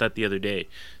somebody about that the other day.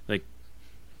 Like,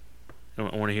 I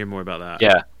want to hear more about that.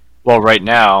 Yeah. Well, right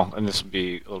now, and this will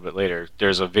be a little bit later,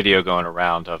 there's a video going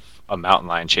around of a mountain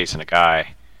lion chasing a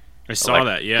guy. I saw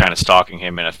that, yeah. Kind of stalking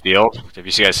him in a field. Have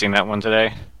you guys seen that one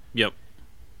today? Yep.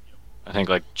 I think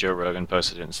like Joe Rogan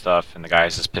posted it and stuff, and the guy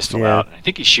has his pistol out. And I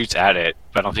think he shoots at it,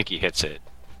 but I don't think he hits it.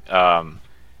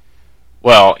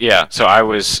 Well, yeah. So I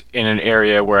was in an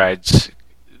area where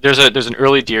there's an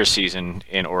early deer season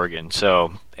in Oregon.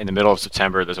 So in the middle of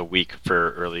September, there's a week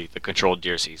for the controlled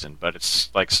deer season, but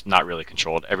it's like not really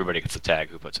controlled. Everybody gets a tag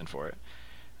who puts in for it.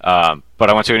 But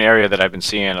I went to an area that I've been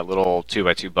seeing a little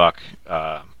 2x2 buck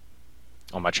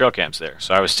on my trail cams there.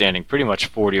 So I was standing pretty much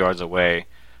 40 yards away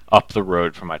up the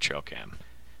road from my trail cam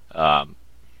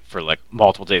for like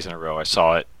multiple days in a row. I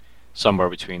saw it somewhere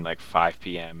between like 5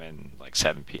 p.m. and like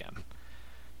 7 p.m.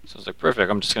 So I was like, perfect.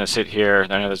 I'm just going to sit here.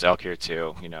 I know there's elk here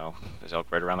too. There's elk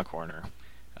right around the corner.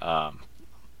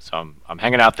 So I'm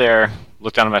hanging out there,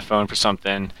 look down at my phone for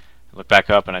something, look back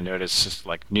up, and I notice this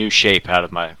like new shape out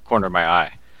of my corner of my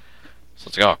eye. So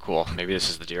it's like, oh, cool. Maybe this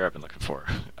is the deer I've been looking for.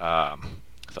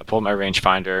 So I pulled my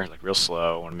rangefinder, like real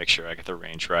slow. I want to make sure I get the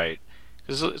range right,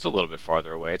 because it's a little bit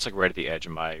farther away. It's like right at the edge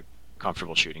of my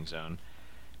comfortable shooting zone.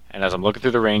 And as I'm looking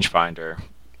through the rangefinder,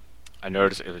 I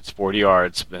notice if it's 40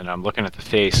 yards, then I'm looking at the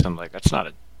face, and I'm like, that's not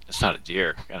a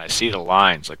deer. And I see the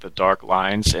lines, like the dark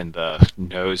lines and the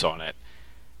nose on it,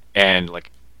 and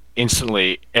like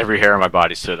instantly every hair on my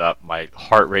body stood up, my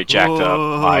heart rate jacked up,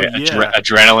 my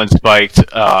adrenaline spiked,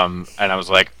 and I was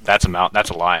like, that's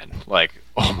a lion. Like,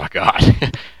 oh my god.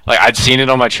 Like, I'd seen it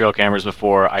on my trail cameras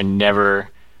before. I never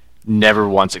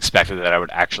once expected that I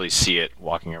would actually see it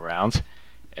walking around,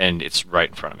 and it's right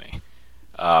in front of me.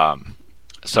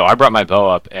 So I brought my bow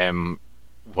up and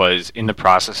was in the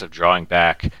process of drawing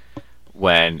back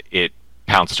when it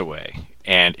pounced away,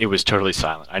 and it was totally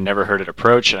silent. I never heard it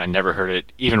approach, and I never heard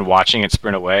it, even watching it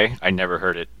sprint away, I never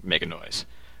heard it make a noise,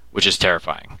 which is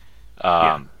terrifying.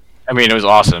 I mean, it was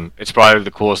awesome. It's probably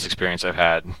the coolest experience I've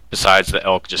had, besides the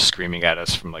elk just screaming at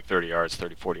us from like 40 yards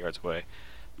away.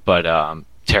 But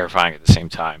terrifying at the same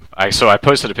time. So I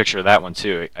posted a picture of that one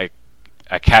too.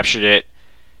 I captured it.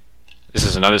 This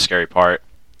is another scary part.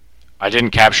 I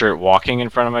didn't capture it walking in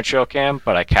front of my trail cam,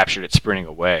 but I captured it sprinting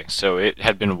away. So it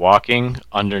had been walking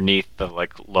underneath the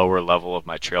like lower level of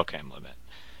my trail cam limit,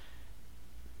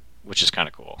 which is kind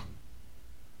of cool.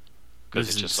 This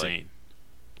is just insane.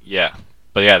 Like, yeah,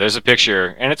 but yeah, there's a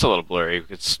picture, and it's a little blurry.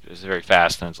 It's very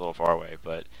fast and it's a little far away,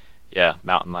 but yeah,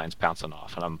 mountain lions pouncing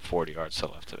off, and I'm 40 yards to the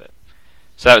left of it.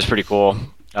 So that was pretty cool.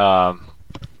 Saw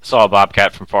a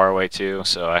bobcat from far away too,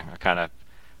 so I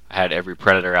had every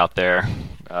predator out there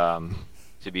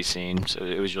to be seen. So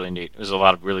it was really neat. It was a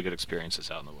lot of really good experiences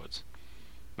out in the woods.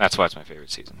 That's why it's my favorite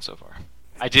season so far.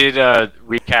 I did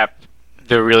recap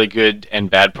the really good and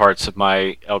bad parts of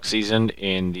my elk season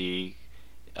in the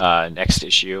next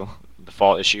issue, the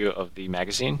fall issue of the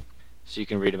magazine. So you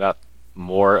can read about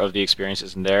more of the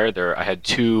experiences in there. I had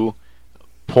 2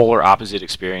 polar opposite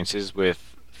experiences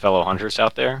with fellow hunters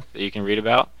out there that you can read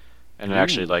about, and I'd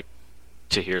actually like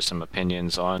to hear some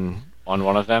opinions on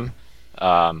one of them.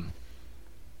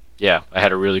 Yeah, I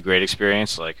had a really great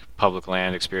experience, like public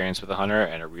land experience with a hunter,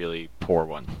 and a really poor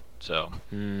one. So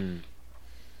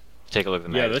take a look at the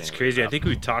magazine. Yeah, that's crazy. I think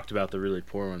we talked about the really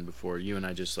poor one before. You and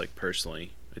I just like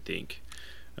personally, I think.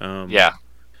 Yeah,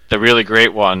 the really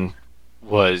great one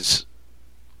was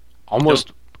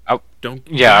almost. I won't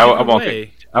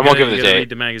give it a date. Read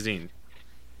the magazine.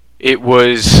 It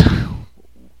was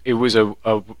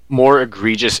a more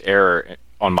egregious error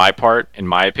on my part, in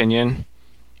my opinion.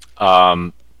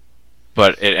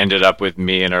 But it ended up with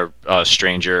me and a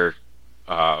stranger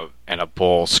and a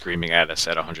bull screaming at us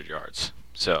at 100 yards.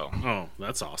 So. Oh,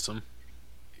 that's awesome.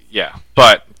 Yeah,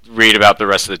 but read about the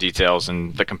rest of the details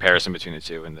and the comparison between the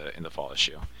two in the fall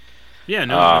issue. Yeah,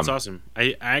 no, that's awesome.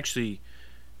 I actually,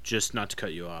 just not to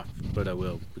cut you off, but I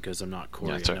will, because I'm not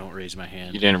Corey. I don't raise my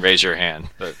hand. You didn't raise your hand,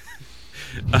 but.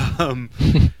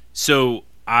 So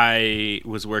I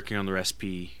was working on the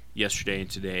recipe yesterday and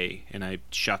today, and I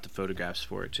shot the photographs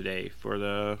for it today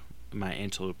for my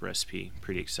antelope recipe.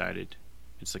 Pretty excited.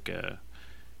 It's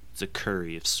a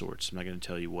curry of sorts. I'm not going to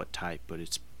tell you what type, but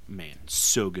it's, man,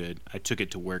 so good. I took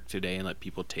it to work today and let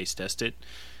people taste test it,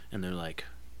 and they're like,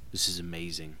 "This is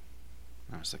amazing."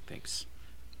 I was like, "Thanks."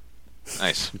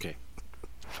 Nice. Okay.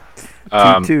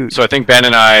 So I think Ben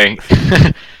and I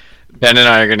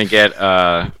are going to get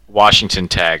Washington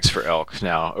tags for elk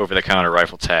now, over-the-counter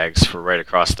rifle tags for right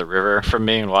across the river from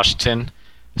me in Washington,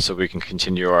 so we can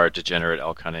continue our degenerate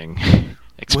elk hunting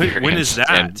experience. When is that?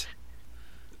 And,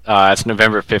 it's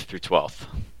November 5th through 12th.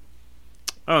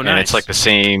 Oh, nice. And it's like the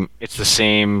same. It's the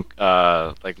same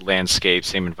like landscape,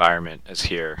 same environment as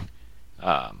here.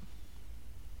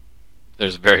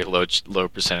 There's a very low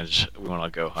percentage we want to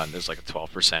go hunt. There's like a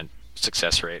 12%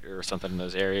 success rate or something in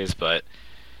those areas, but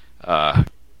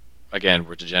again,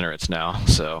 we're degenerates now,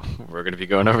 so we're going to be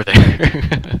going over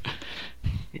there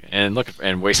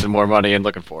and wasting more money and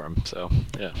looking for them. So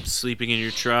yeah, sleeping in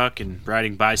your truck and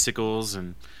riding bicycles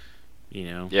and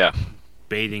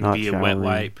bathing Not via showering. wet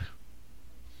wipe.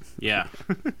 Yeah.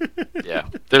 Yeah.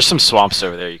 There's some swamps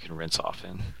over there you can rinse off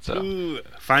in. So ooh,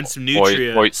 find some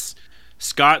nutrients.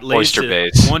 Scott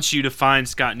Lacey wants you to find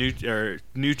Scott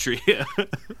Nutria.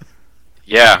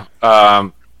 Yeah.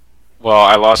 Well,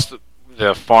 I lost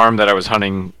the farm that I was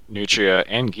hunting nutria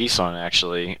and geese on,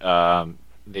 actually.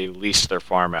 They leased their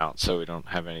farm out, so we don't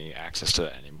have any access to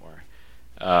that anymore.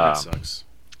 That sucks.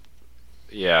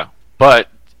 Yeah. But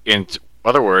in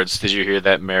other words, did you hear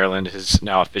that Maryland has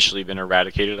now officially been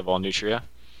eradicated of all nutria?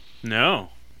 No.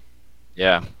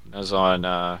 Yeah. That was on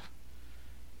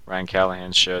Ryan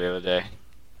Callahan's show the other day.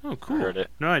 Oh, cool. I heard it.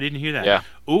 No, I didn't hear that. Yeah.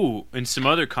 Ooh, and some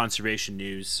other conservation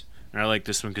news. And I like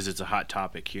this one because it's a hot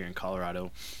topic here in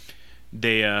Colorado.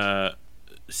 They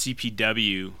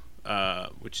CPW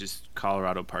which is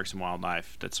Colorado Parks and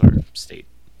Wildlife. That's our state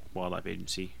wildlife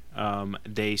agency.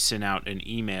 They sent out an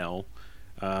email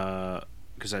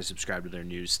because I subscribe to their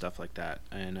news, stuff like that,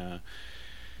 and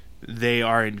they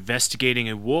are investigating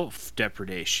a wolf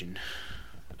depredation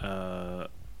about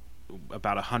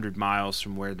 100 miles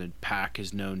from where the pack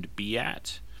is known to be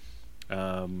at.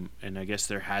 And I guess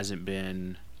there hasn't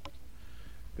been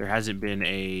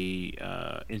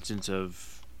a instance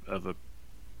of a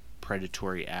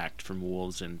predatory act from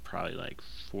wolves in probably like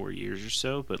 4 years or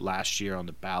so. But last year on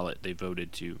the ballot, they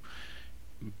voted to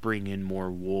bring in more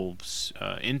wolves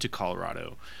into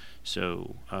Colorado.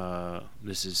 So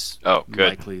this is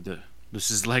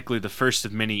likely the first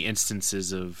of many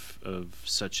instances of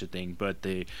such a thing. But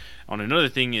on another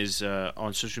thing is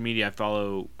on social media, I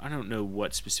don't know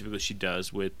what specifically she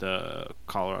does with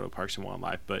Colorado Parks and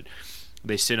Wildlife, but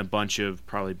they sent a bunch of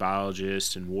probably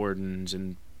biologists and wardens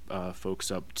and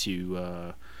folks up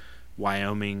to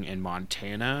Wyoming and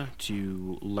Montana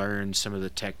to learn some of the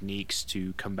techniques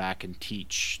to come back and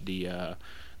teach the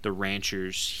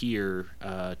ranchers here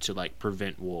to like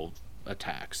prevent wolf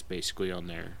attacks, basically on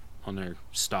their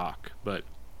stock. But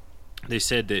they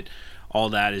said that all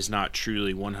that is not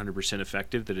truly 100%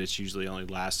 effective, that it's usually only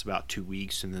lasts about 2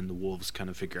 weeks, and then the wolves kind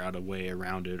of figure out a way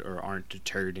around it or aren't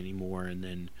deterred anymore. And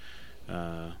then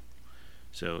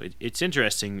so it's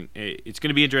interesting. It's going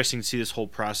to be interesting to see this whole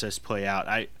process play out.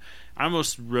 I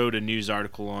almost wrote a news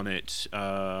article on it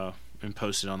and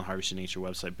posted on the Harvesting Nature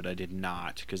website, but I did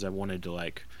not, because I wanted to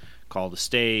like call the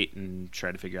state and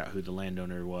try to figure out who the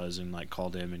landowner was and like call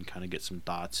them and kind of get some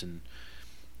thoughts and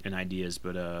ideas.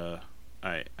 But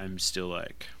I'm still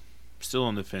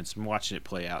on the fence. I'm watching it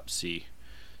play out to see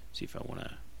if I want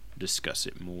to discuss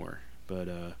it more. But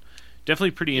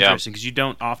definitely pretty interesting, because you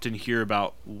don't often hear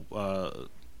about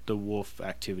the wolf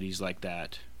activities like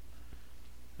that.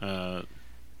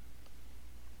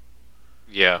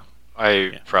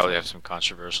 Probably have some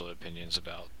controversial opinions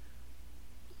about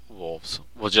wolves.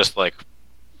 Well, just like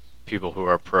people who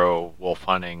are pro wolf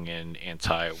hunting and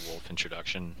anti wolf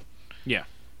introduction. Yeah.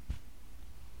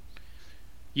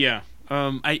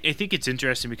 I think it's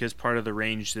interesting because part of the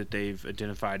range that they've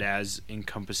identified as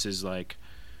encompasses like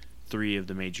 3 of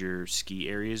the major ski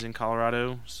areas in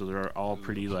Colorado. So they're all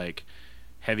pretty like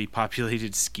heavy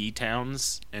populated ski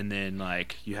towns, and then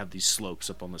like you have these slopes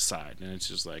up on the side, and it's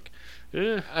just like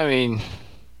I mean,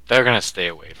 they're gonna stay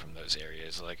away from those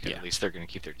areas. Like at least they're gonna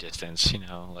keep their distance.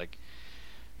 Like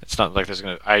it's not like there's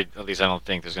gonna. I don't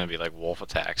think there's gonna be like wolf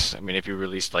attacks. I mean, if you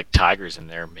released like tigers in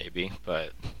there, maybe.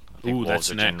 But I think wolves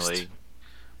that's are next. Generally.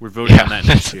 We're voting on that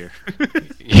next year.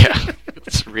 Yeah,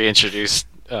 let's reintroduce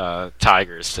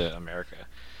tigers to America.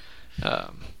 I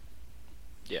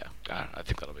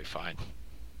think that'll be fine.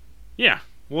 Yeah,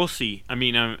 we'll see. I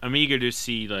mean, I'm eager to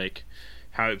see like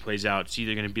how it plays out. It's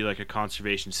either going to be like a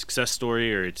conservation success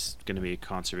story, or it's going to be a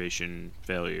conservation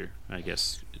failure. I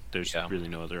guess there's really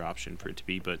no other option for it to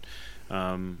be. But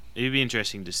it'd be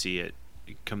interesting to see it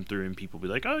come through and people be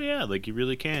like, "Oh yeah, like you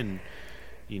really can,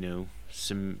 live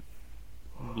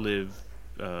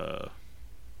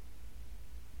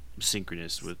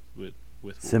synchronous with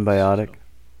wolves." Symbiotic.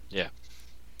 So.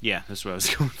 Yeah, that's what I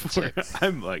was going for.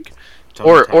 I'm like,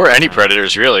 or any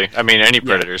predators, really. I mean, any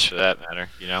predators for that matter.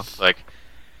 Like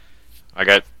I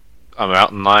got a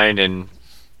mountain lion and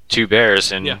 2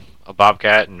 bears and a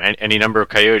bobcat and any number of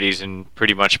coyotes in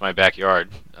pretty much my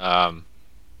backyard. They're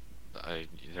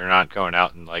not going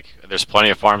out and like. There's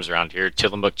plenty of farms around here.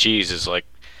 Tillamook cheese is like,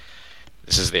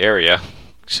 this is the area,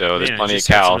 so there's plenty of cows.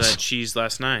 I had some of that cheese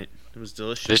last night. It was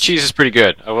delicious. The cheese is pretty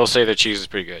good. I will say the cheese is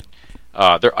pretty good.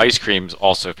 Their ice cream is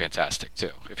also fantastic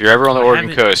too. If you're ever on the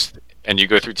Oregon coast and you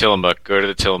go through Tillamook, go to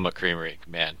the Tillamook Creamery.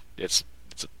 Man, it's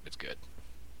good.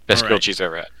 Best grilled cheese I've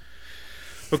ever had.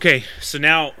 Okay, so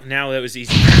now that was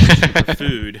easy for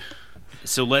food.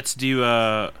 So let's do.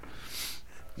 Are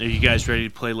you guys ready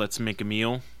to play Let's Make a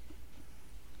Meal?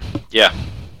 Yeah.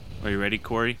 Are you ready,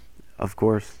 Corey? Of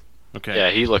course. Okay.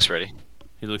 Yeah, he looks ready.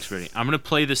 He looks ready. I'm gonna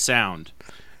play the sound,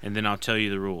 and then I'll tell you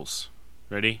the rules.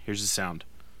 Ready? Here's the sound.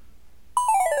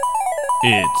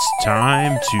 It's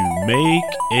time to make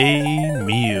a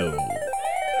meal.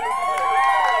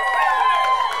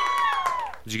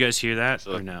 Did you guys hear that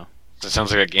or no? That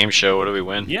sounds like a game show. What do we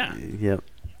win? Yeah. Yep.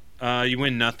 You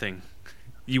win nothing.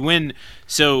 You win.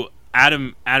 So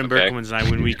Adam Berkowitz and I,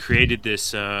 when we created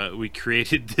this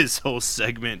whole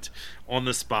segment on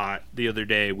the spot the other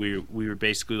day, we were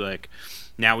basically like,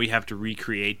 now we have to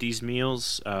recreate these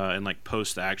meals and like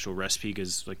post the actual recipe,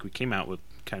 because like we came out with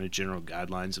kind of general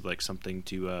guidelines of like something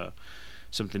to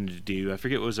do. I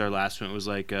forget what was our last one. It was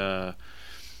like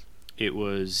it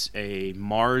was a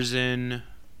Marzen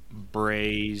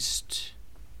braised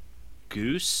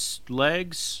goose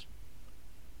legs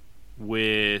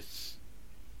with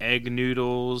egg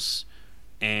noodles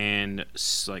and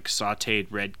like sautéed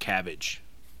red cabbage.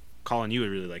 Colin, you would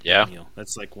really like that meal.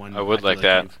 That's like one I would feel like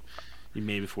that. You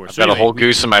made before. I've got a whole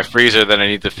goose in my freezer that I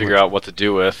need to figure out what to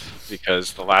do with,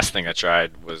 because the last thing I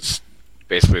tried was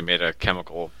basically made a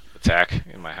chemical attack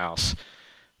in my house.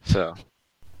 So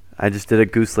I just did a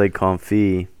goose leg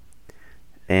confit,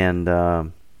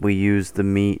 and we used the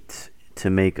meat to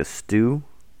make a stew.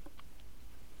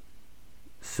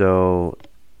 So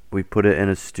we put it in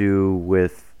a stew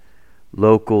with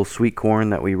local sweet corn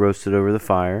that we roasted over the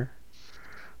fire,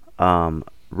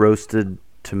 roasted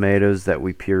tomatoes that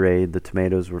we pureed. The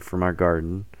tomatoes were from our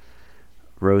garden.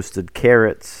 Roasted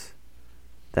carrots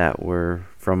that were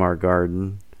from our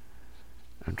garden.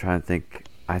 I'm trying to think.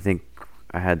 I think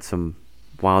I had some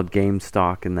wild game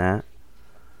stock in that.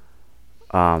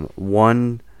 I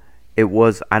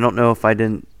don't know if I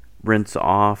didn't rinse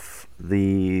off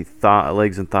the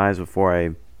legs and thighs before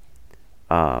I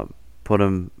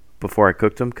before I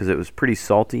cooked them, because it was pretty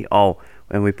salty. Oh,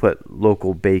 and we put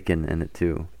local bacon in it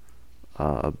too.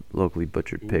 Locally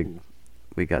butchered pig. Ooh.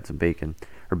 We got some bacon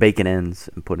ends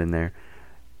and put in there.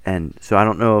 And so I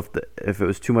don't know if it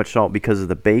was too much salt because of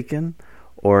the bacon,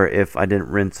 or if I didn't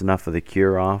rinse enough of the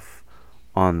cure off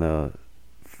from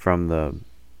the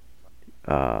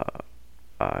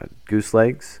goose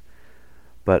legs.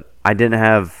 But I didn't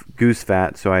have goose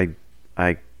fat, so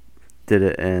I did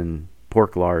it in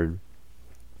pork lard.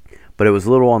 But it was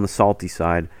a little on the salty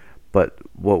side. But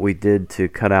what we did to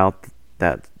cut out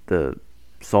the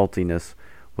saltiness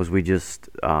was we just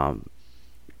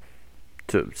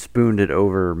spooned it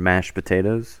over mashed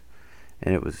potatoes,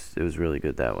 and it was really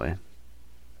good that way.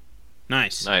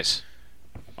 Nice.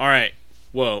 All right.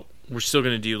 Well, we're still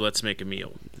gonna do Let's Make a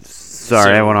Meal.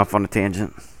 Sorry, I went off on a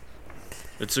tangent.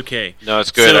 It's okay. No,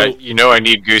 it's good. I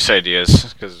need goose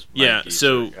ideas because geese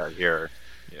are here.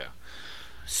 Yeah.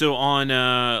 So on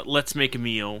Let's Make a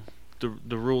Meal,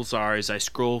 the rules are is I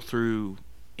scroll through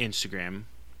Instagram,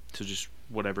 so just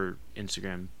whatever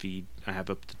Instagram feed I have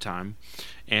up at the time,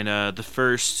 and the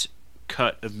first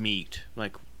cut of meat,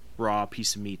 like raw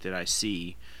piece of meat that I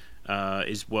see,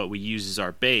 is what we use as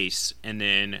our base, and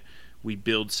then we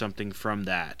build something from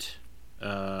that.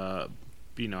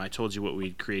 I told you what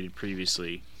we'd created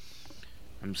previously.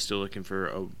 I'm still looking for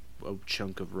a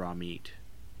chunk of raw meat.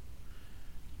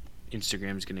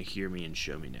 Instagram's gonna hear me and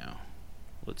show me now.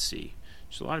 Let's see.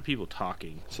 There's a lot of people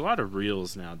talking. There's a lot of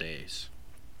reels nowadays.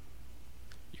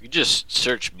 You could just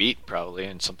search meat probably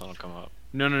and something will come up.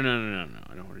 No. I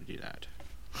don't want to do that.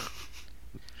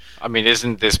 I mean,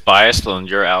 isn't this biased on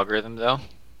your algorithm though?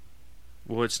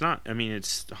 Well, it's not. I mean,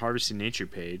 it's the Harvesting Nature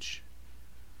page.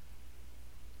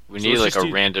 We need like a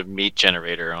random meat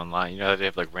generator online. You know how they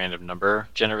have like random number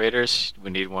generators? We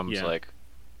need one that's like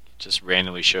just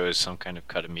randomly shows some kind of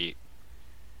cut of meat.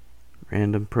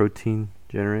 Random protein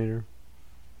generator?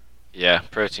 Yeah,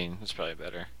 protein. That's probably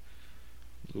better.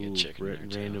 Ooh,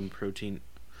 random protein.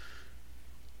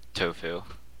 Tofu.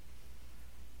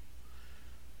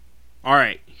 All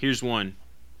right, here's one.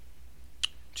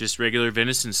 Just regular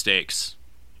venison steaks.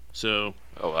 So.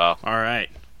 Oh wow. All right,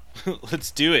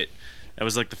 let's do it. That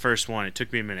was like the first one. It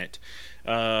took me a minute.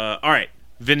 All right,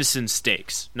 venison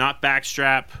steaks, not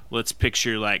backstrap. Let's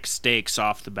picture like steaks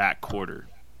off the back quarter.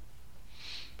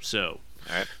 So.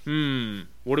 All right.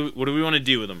 What do we want to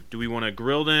do with them? Do we want to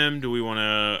grill them? Do we want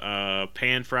to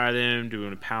pan fry them? Do we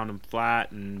want to pound them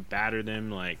flat and batter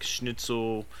them like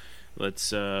schnitzel?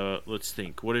 Let's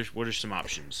think. What are some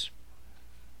options?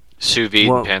 Sous vide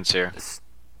and pan-sear.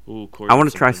 Ooh, I want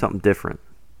to try something different.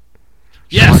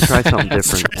 Yes. I want to try something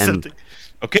different.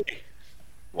 Okay.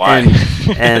 Why?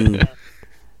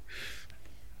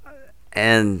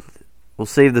 And we'll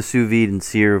save the sous vide and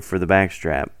sear for the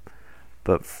backstrap.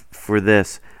 But for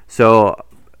this, so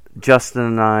Justin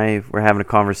and I were having a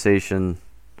conversation.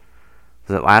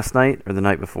 Was it last night or the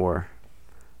night before?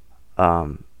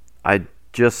 I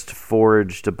just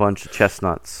foraged a bunch of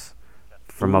chestnuts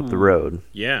from up the road.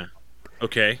 Yeah.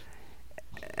 Okay.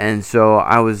 And so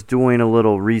I was doing a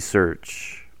little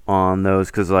research on those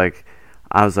because, I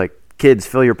was like, kids,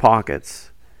 fill your pockets.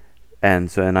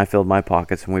 And I filled my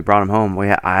pockets, and we brought them home. I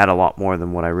had a lot more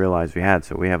than what I realized we had,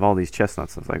 so we have all these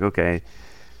chestnuts. I was like, okay,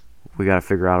 we got to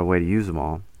figure out a way to use them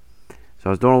all. So I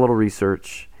was doing a little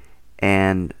research,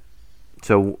 and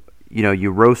so you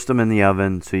roast them in the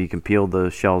oven so you can peel the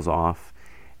shells off,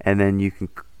 and then you can,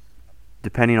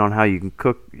 depending on how you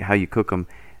cook them,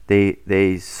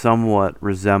 they somewhat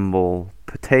resemble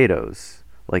potatoes,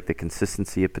 like the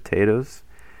consistency of potatoes.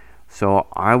 So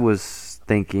I was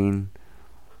thinking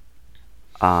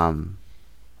like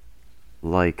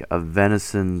a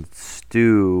venison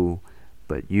stew,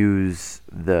 but use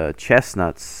the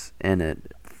chestnuts in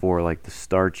it for like the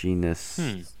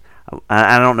starchiness.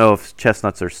 I don't know if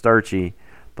chestnuts are starchy,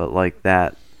 but like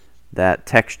that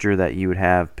texture that you would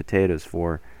have potatoes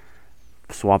for,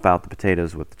 swap out the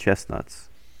potatoes with the chestnuts.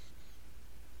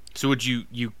 So would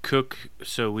you cook?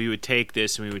 So we would take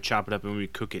this and we would chop it up and we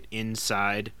would cook it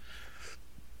inside.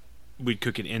 We'd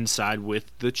cook it inside with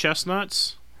the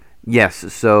chestnuts.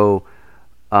 Yes. So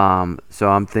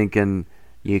I'm thinking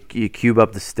you cube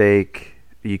up the steak.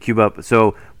 You cube up.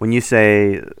 So when you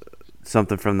say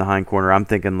something from the hind corner, I'm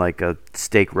thinking like a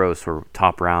steak roast or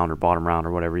top round or bottom round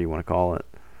or whatever you want to call it.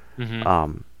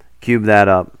 Mm-hmm. Cube that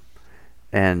up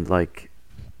and like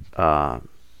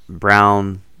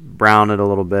brown it a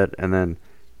little bit, and then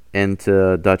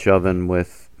into Dutch oven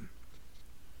with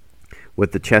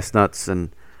the chestnuts, and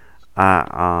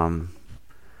I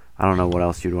don't know what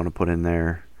else you'd want to put in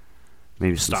there.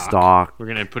 Maybe some stock.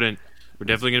 We're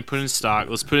definitely gonna put in stock.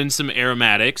 Let's put in some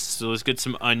aromatics. So let's get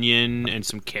some onion and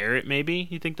some carrot. Maybe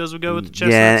you think those would go with the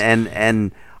chestnuts? Yeah,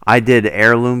 and I did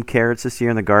heirloom carrots this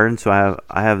year in the garden, so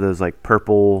I have those like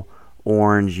purple,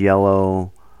 orange,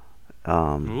 yellow,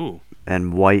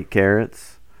 and white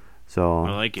carrots. So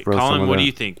I like it. Colin, what do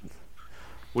you think?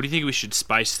 What do you think we should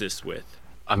spice this with?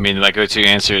 I mean, my go-to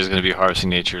answer is going to be Harvesting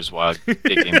Nature's Wild Big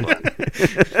Game Blend.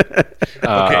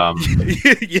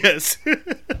 Yes.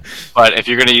 But if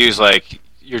you're going to use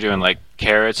you're doing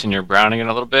carrots and you're browning it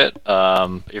a little bit,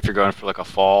 if you're going for like a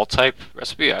fall type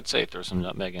recipe, I'd say throw some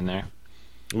nutmeg in there.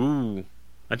 Ooh,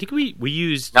 I think we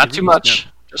used not too much,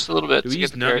 just a little bit. Did we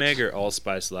use nutmeg or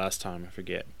allspice last time? I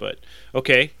forget. But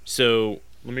okay, so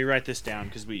let me write this down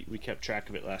because we kept track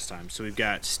of it last time. So we've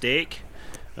got steak,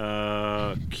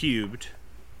 cubed,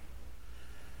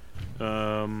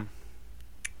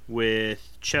 with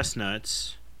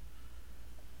chestnuts,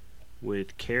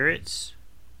 with carrots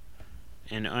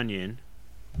and onion,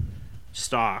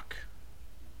 stock.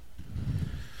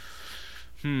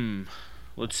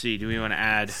 Let's see. Do we want to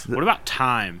add? What about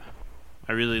thyme?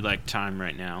 I really like thyme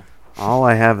right now. All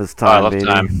I have is thyme, I love baby.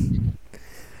 thyme.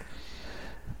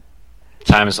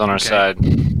 Thyme is on our side.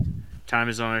 Thyme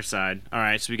is on our side. All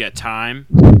right, so we got thyme.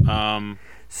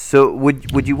 So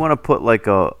would you want to put like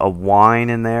a wine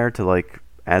in there to like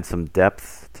add some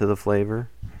depth to the flavor,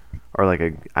 or like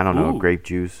a grape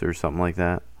juice or something like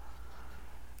that?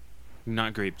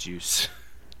 Not grape juice.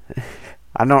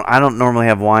 I don't normally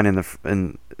have wine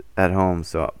at home,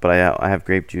 but I have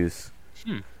grape juice.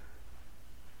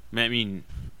 I mean,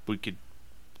 let's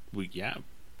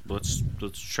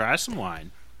try some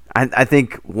wine. I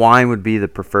think wine would be the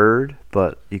preferred,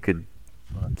 but you could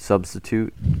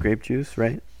substitute grape juice,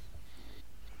 right?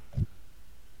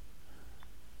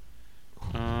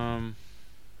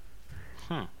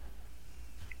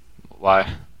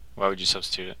 Why would you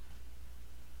substitute it?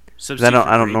 I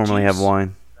don't normally have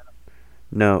wine.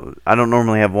 No, I don't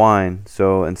normally have wine,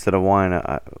 so instead of wine,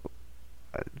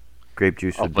 grape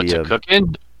juice would be to cook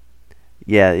in?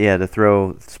 Yeah,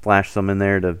 to splash some in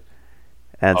there to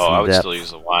add some depth. I would still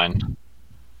use the wine.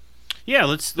 Yeah,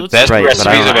 let's the best recipes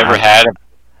I've ever had.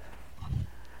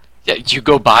 Yeah, you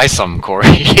go buy some, Corey.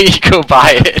 You go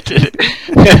buy it.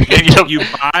 you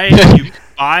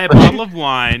buy a bottle of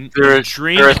wine. There are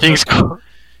things.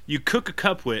 You cook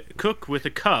with a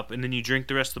cup, and then you drink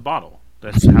the rest of the bottle.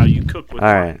 That's how you cook with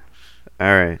wine. All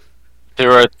right.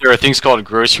 There are things called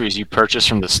groceries you purchase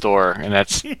from the store, and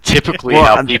that's typically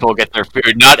how people get their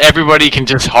food. Not everybody can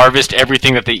just harvest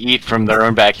everything that they eat from their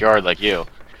own backyard like you,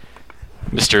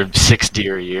 Mr. 6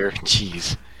 deer a year.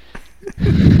 Jeez.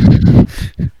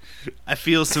 I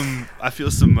feel some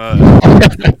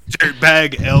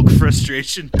dirtbag elk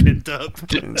frustration pent up.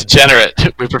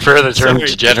 Degenerate. We prefer the term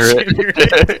degenerate.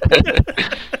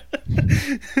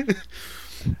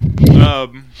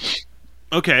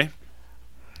 Okay.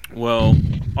 Well,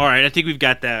 all right. I think we've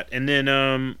got that, and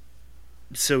then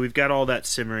so we've got all that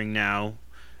simmering now.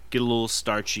 Get a little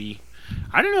starchy.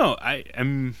 I don't know.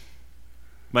 I'm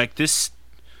like this.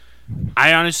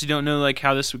 I honestly don't know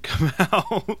how this would come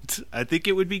out. I think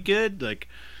it would be good.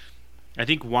 I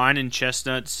think wine and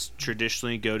chestnuts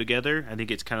traditionally go together. I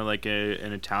think it's kind of like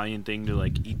an Italian thing to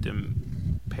eat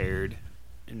them paired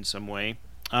in some way.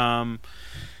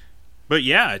 But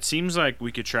yeah, it seems like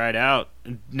we could try it out.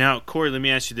 Now, Corey, let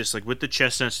me ask you this: with the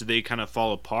chestnuts, did they kind of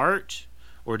fall apart,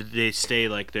 or did they stay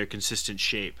their consistent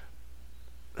shape?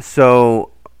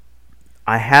 So,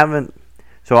 I haven't.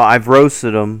 So I've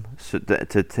roasted them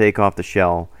to take off the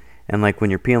shell, and when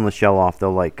you're peeling the shell off,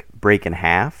 they'll break in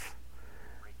half.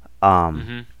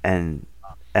 And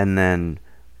then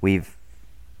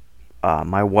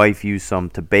my wife used some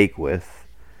to bake with,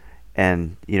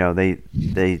 and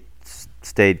they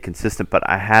stayed consistent. But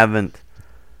I haven't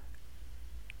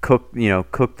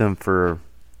cooked them for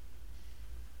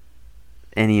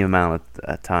any amount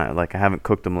of time. Like I haven't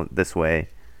cooked them this way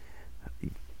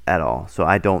at all, so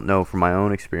I don't know from my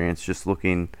own experience. Just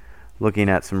looking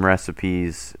at some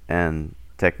recipes and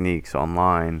techniques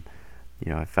online,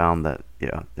 I found that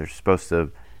they're supposed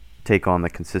to take on the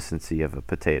consistency of a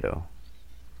potato.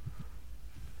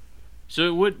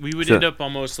 So we would end up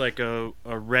almost like a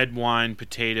red wine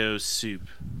potato soup.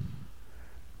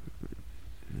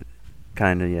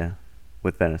 Kind of, yeah,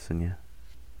 with venison, yeah.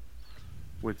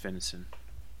 With venison.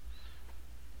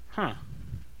 Huh.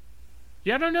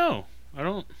 Yeah, I don't know.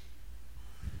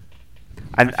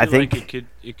 I think like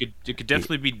it could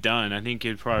definitely be done. I think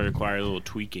it'd probably require a little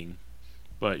tweaking,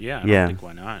 but I don't think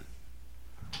why not.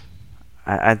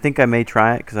 I think I may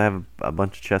try it because I have a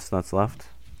bunch of chestnuts left,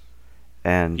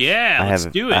 and let's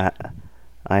do it.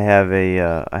 I have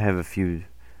a few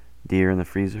deer in the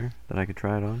freezer that I could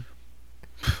try it on.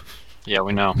 Yeah,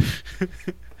 we know.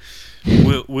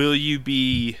 Will you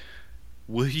be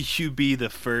the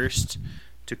first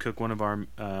to cook one of our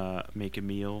make a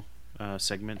meal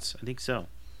segments? I think so.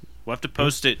 We'll have to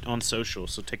post it on social,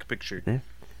 so take a picture. Yeah.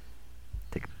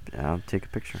 I'll take a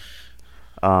picture.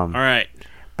 All right.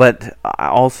 But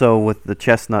also with the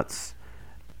chestnuts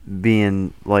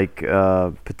being like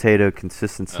potato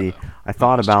consistency, I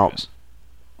thought about,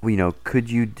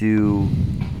 could you do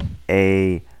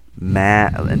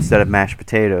instead of mashed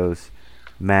potatoes,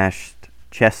 mashed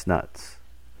chestnuts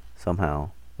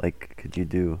somehow? Like, could you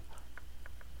do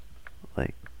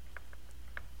like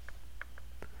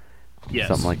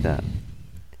something like that?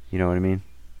 You know what I mean?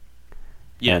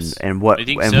 Yes. And what? I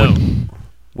think and so.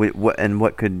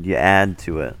 What could you add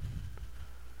to it?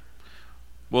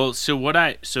 Well,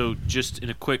 so just in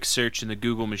a quick search in the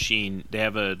Google machine, they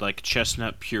have a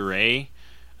chestnut puree.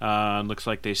 Looks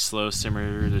like they slow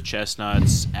simmer the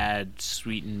chestnuts, add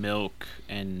sweetened milk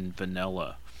and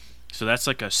vanilla. So that's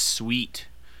like a sweet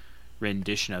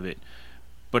rendition of it.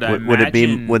 But would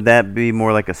that be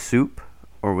more like a soup,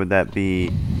 or would that be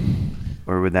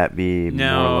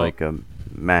more like a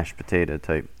mashed potato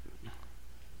type?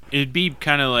 It'd be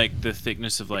kind of like the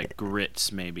thickness of like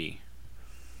grits, maybe.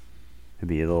 It'd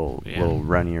be a little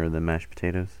runnier than mashed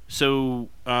potatoes. So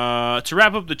to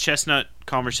wrap up the chestnut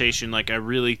conversation, I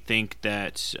really think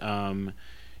that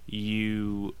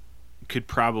you could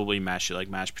probably mash it like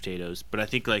mashed potatoes. But I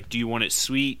think do you want it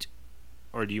sweet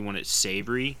or do you want it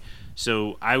savory?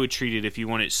 So I would treat it, if you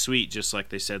want it sweet, just like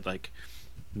they said,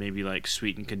 maybe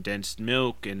sweetened condensed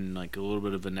milk and a little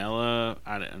bit of vanilla.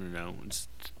 I don't know. Just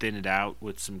thin it out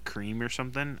with some cream or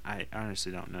something. I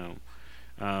honestly don't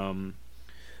know.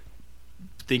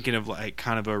 Thinking of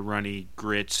kind of a runny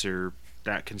grits or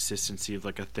that consistency of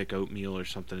a thick oatmeal or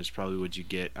something is probably what you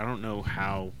get. I don't know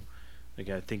how. I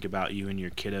think about you and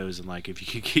your kiddos and if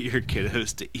you could get your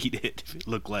kiddos to eat it, if it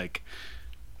looked like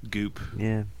goop.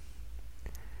 Yeah.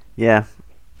 Yeah.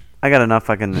 I got enough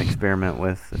I can experiment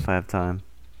with if I have time.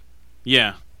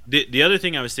 Yeah. The other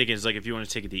thing I was thinking is if you want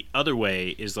to take it the other way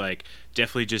is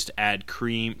definitely just add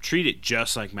cream, treat it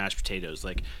just like mashed potatoes.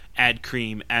 Add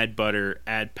cream, add butter,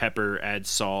 add pepper, add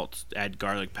salt, add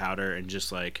garlic powder, and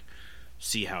just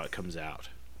see how it comes out.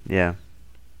 Yeah.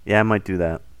 Yeah, I might do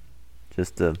that.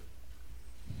 Just to.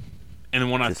 And then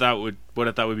what I thought would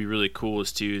be really cool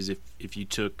is if you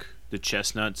took the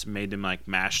chestnuts, made them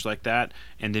mashed like that,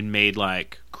 and then made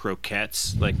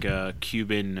croquettes,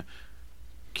 Cuban.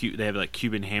 They have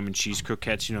Cuban ham and cheese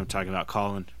croquettes. You know what I'm talking about,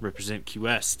 Colin. Represent Key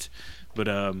West. But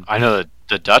I know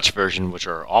the Dutch version, which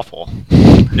are awful.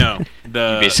 No, you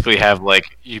basically have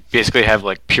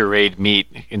pureed meat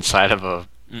inside of a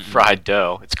fried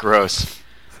dough. It's gross.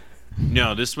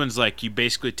 No, this one's you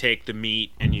basically take the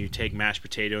meat and you take mashed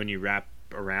potato and you wrap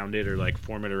around it or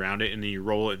form it around it, and then you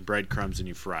roll it in breadcrumbs and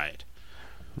you fry it.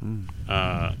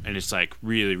 And it's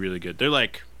really, really good. They're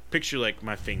picture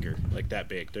my finger, that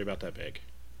big. They're about that big.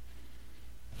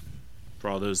 For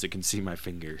all those that can see my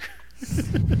finger.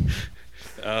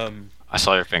 I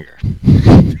saw your finger.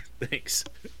 Thanks.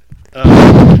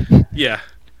 Yeah.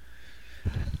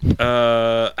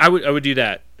 I would do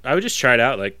that. I would just try it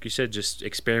out, like you said, just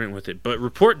experiment with it. But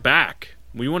report back.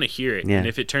 We want to hear it. Yeah. And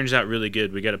if it turns out really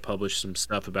good, we got to publish some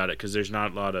stuff about it, because there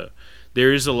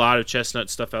is a lot of chestnut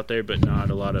stuff out there, but not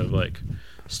a lot of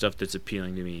stuff that's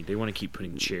appealing to me. They want to keep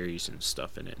putting cherries and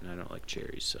stuff in it, and I don't like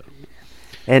cherries. So.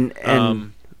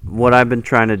 And what I've been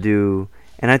trying to do,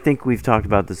 and I think we've talked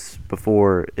about this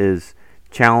before, is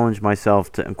challenge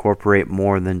myself to incorporate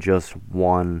more than just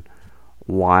one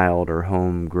wild or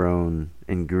homegrown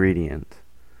ingredient.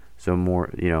 So more,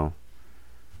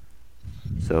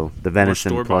 so the More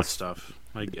venison store-bought plus stuff.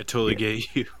 I totally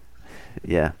get you.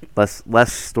 yeah,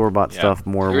 less store-bought stuff,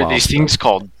 more There are wild these stuff. things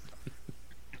called.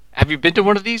 Have you been to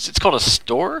one of these? It's called a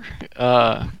store.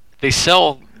 They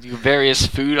sell you various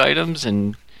food items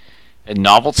and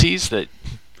novelties that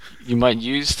you might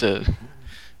use to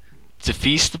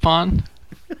feast upon.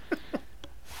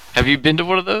 Have you been to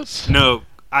one of those? No,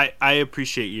 I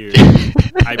appreciate your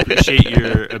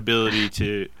ability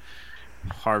to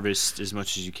harvest as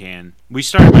much as you can. We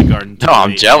started my garden. No,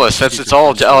 I'm jealous. It's all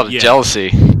out of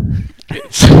jealousy.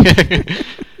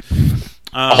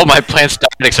 All my plants died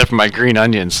except for my green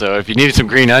onions. So if you need some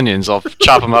green onions, I'll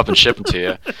chop them up and ship them to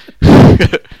you.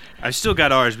 I've still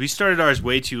got ours. We started ours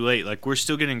way too late. Like, we're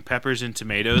still getting peppers and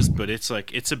tomatoes, but it's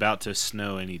about to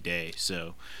snow any day.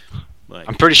 So, like,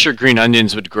 I'm pretty sure green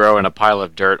onions would grow in a pile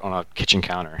of dirt on a kitchen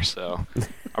counter. So,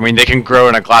 I mean, they can grow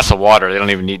in a glass of water. They don't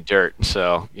even need dirt.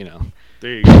 So,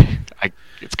 there you go.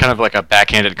 It's kind of like a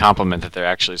backhanded compliment that they're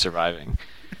actually surviving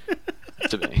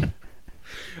to me.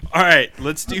 All right,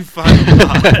 let's do final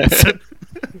thoughts.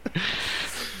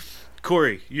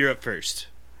 Corey, you're up first.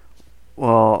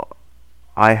 Well,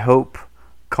 I hope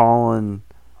Colin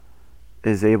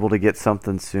is able to get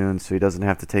something soon so he doesn't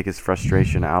have to take his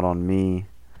frustration out on me.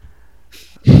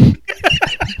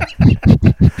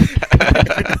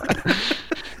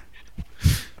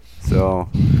 So,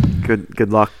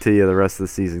 good luck to you the rest of the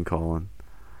season, Colin.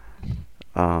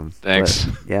 Thanks.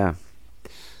 Yeah.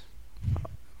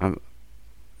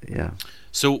 Yeah.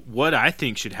 So what I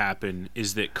think should happen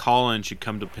is that Colin should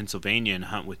come to Pennsylvania and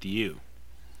hunt with you.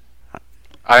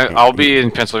 I'll be in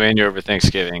Pennsylvania over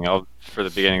Thanksgiving. For the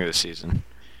beginning of the season.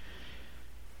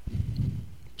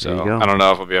 So I don't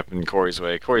know if I'll be up in Corey's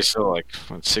way. Corey's still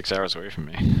 6 hours away from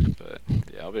me, but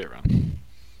yeah, I'll be around.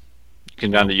 You can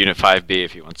down to Unit 5B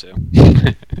if you want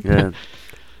to. Yeah,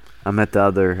 I'm at the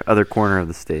other corner of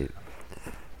the state.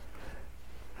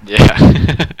 Yeah.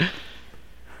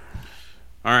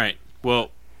 All right. Well,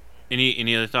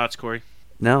 any other thoughts, Corey?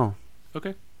 No.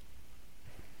 Okay.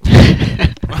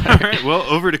 All right. Well,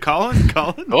 over to Colin.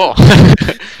 Colin. Oh.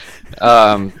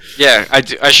 Yeah,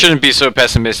 I shouldn't be so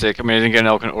pessimistic. I mean, I didn't get an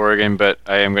elk in Oregon, but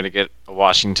I am going to get a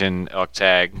Washington elk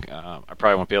tag. I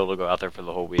probably won't be able to go out there for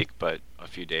the whole week, but a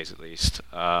few days at least.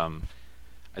 I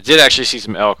did actually see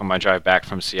some elk on my drive back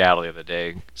from Seattle the other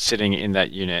day, sitting in that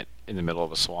unit in the middle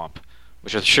of a swamp,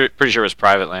 which I'm pretty sure was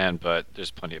private land, but there's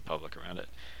plenty of public around it.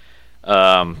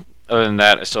 Other than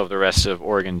that, I still have the rest of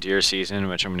Oregon deer season,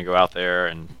 which I'm going to go out there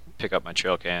and pick up my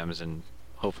trail cams and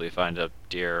hopefully find a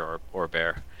deer or a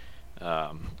bear,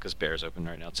 because bear's open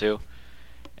right now too.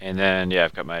 And then, yeah,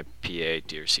 I've got my PA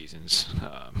deer seasons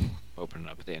opening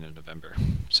up at the end of November.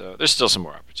 So there's still some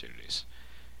more opportunities.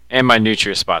 And my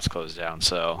nutria spot's closed down,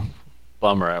 so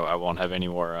bummer, I won't have any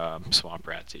more swamp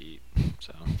rat to eat.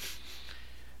 So,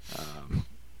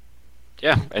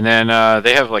 yeah, and then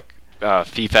they have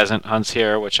fee pheasant hunts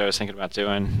here, which I was thinking about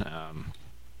doing.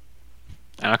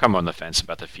 And I'm on the fence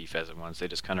about the fee pheasant ones. They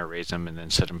just kind of raise them and then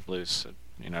set them loose.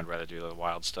 I'd rather do the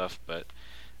wild stuff, but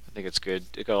I think it's good.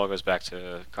 It all goes back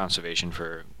to conservation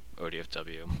for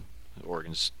ODFW,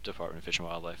 Oregon's Department of Fish and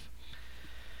Wildlife.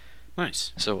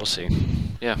 Nice. So we'll see.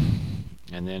 Yeah.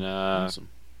 And then, awesome.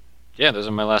 Yeah, those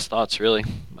are my last thoughts, really.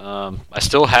 I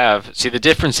still have... See, the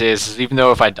difference is even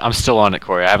though I'm still on it,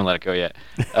 Corey. I haven't let it go yet.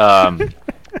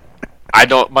 I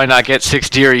might not get 6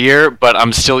 deer a year, but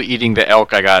I'm still eating the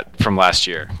elk I got from last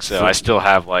year. So I still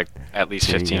have at least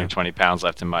 15 or 20 pounds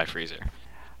left in my freezer.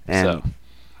 And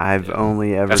I've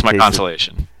only ever That's my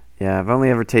consolation. Yeah, I've only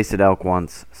ever tasted elk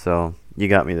once, so you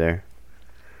got me there.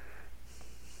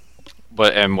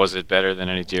 And was it better than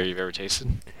any deer you've ever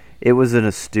tasted? It was in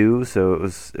a stew, so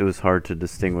it was hard to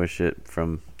distinguish it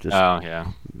from just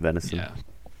venison. Yeah.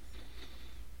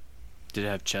 Did it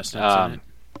have chestnuts in it?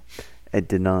 It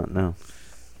did not, no.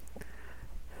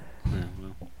 Yeah,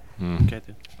 well, okay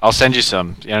then. I'll send you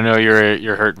some. I know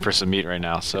you're hurting for some meat right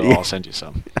now, so I'll send you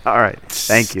some. All right,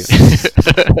 thank you.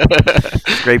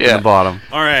 Scraping the bottom.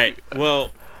 All right,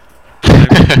 well,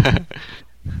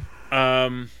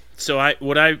 so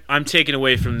I'm taking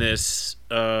away from this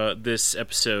this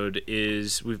episode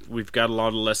is we've got a lot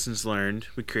of lessons learned.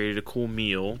 We created a cool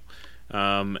meal.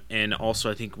 And also,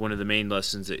 I think one of the main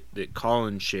lessons that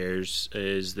Colin shares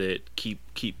is that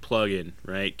keep plugging,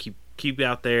 right? Keep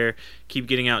out there, keep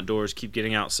getting outdoors, keep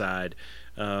getting outside.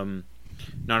 Not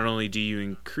only do you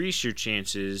increase your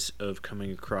chances of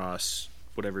coming across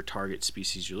whatever target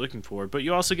species you're looking for, but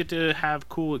you also get to have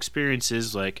cool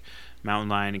experiences like mountain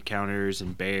lion encounters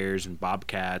and bears and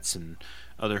bobcats and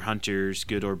other hunters,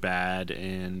 good or bad,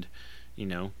 and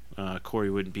Corey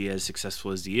wouldn't be as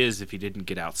successful as he is if he didn't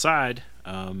get outside.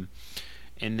 And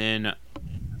then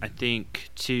I think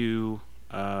too,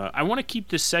 I want to keep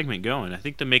this segment going. I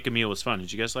think the Make a Meal was fun.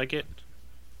 Did you guys like it?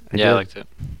 I liked it.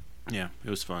 Yeah, it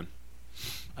was fun.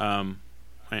 I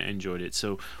enjoyed it.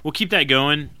 So we'll keep that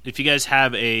going. If you guys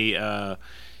have a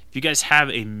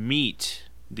meat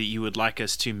that you would like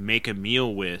us to make a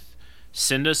meal with,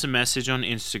 send us a message on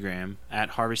Instagram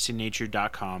at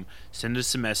harvestingnature.com. Send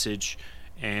us a message,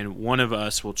 and one of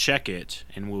us will check it,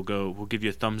 and we'll give you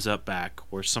a thumbs up back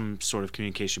or some sort of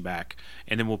communication back,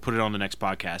 and then we'll put it on the next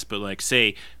podcast. But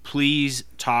say, please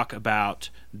talk about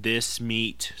this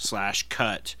meat /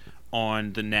 cut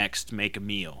on the next Make a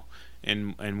Meal,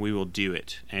 and we will do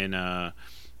it, and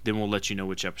then we'll let you know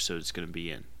which episode it's going to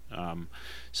be in.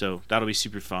 So that'll be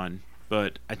super fun.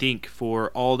 But I think for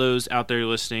all those out there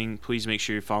listening, please make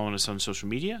sure you're following us on social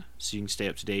media so you can stay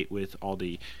up to date with all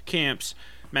the camps,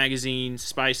 magazines,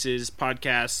 spices,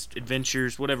 podcasts,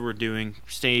 adventures, whatever we're doing.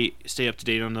 Stay up to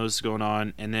date on those going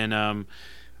on. And then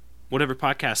whatever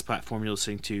podcast platform you're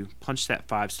listening to, punch that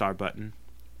 5-star button.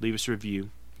 Leave us a review.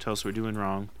 Tell us we're doing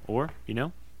wrong. Or,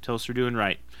 tell us we're doing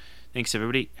right. Thanks,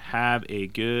 everybody. Have a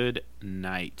good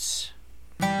night.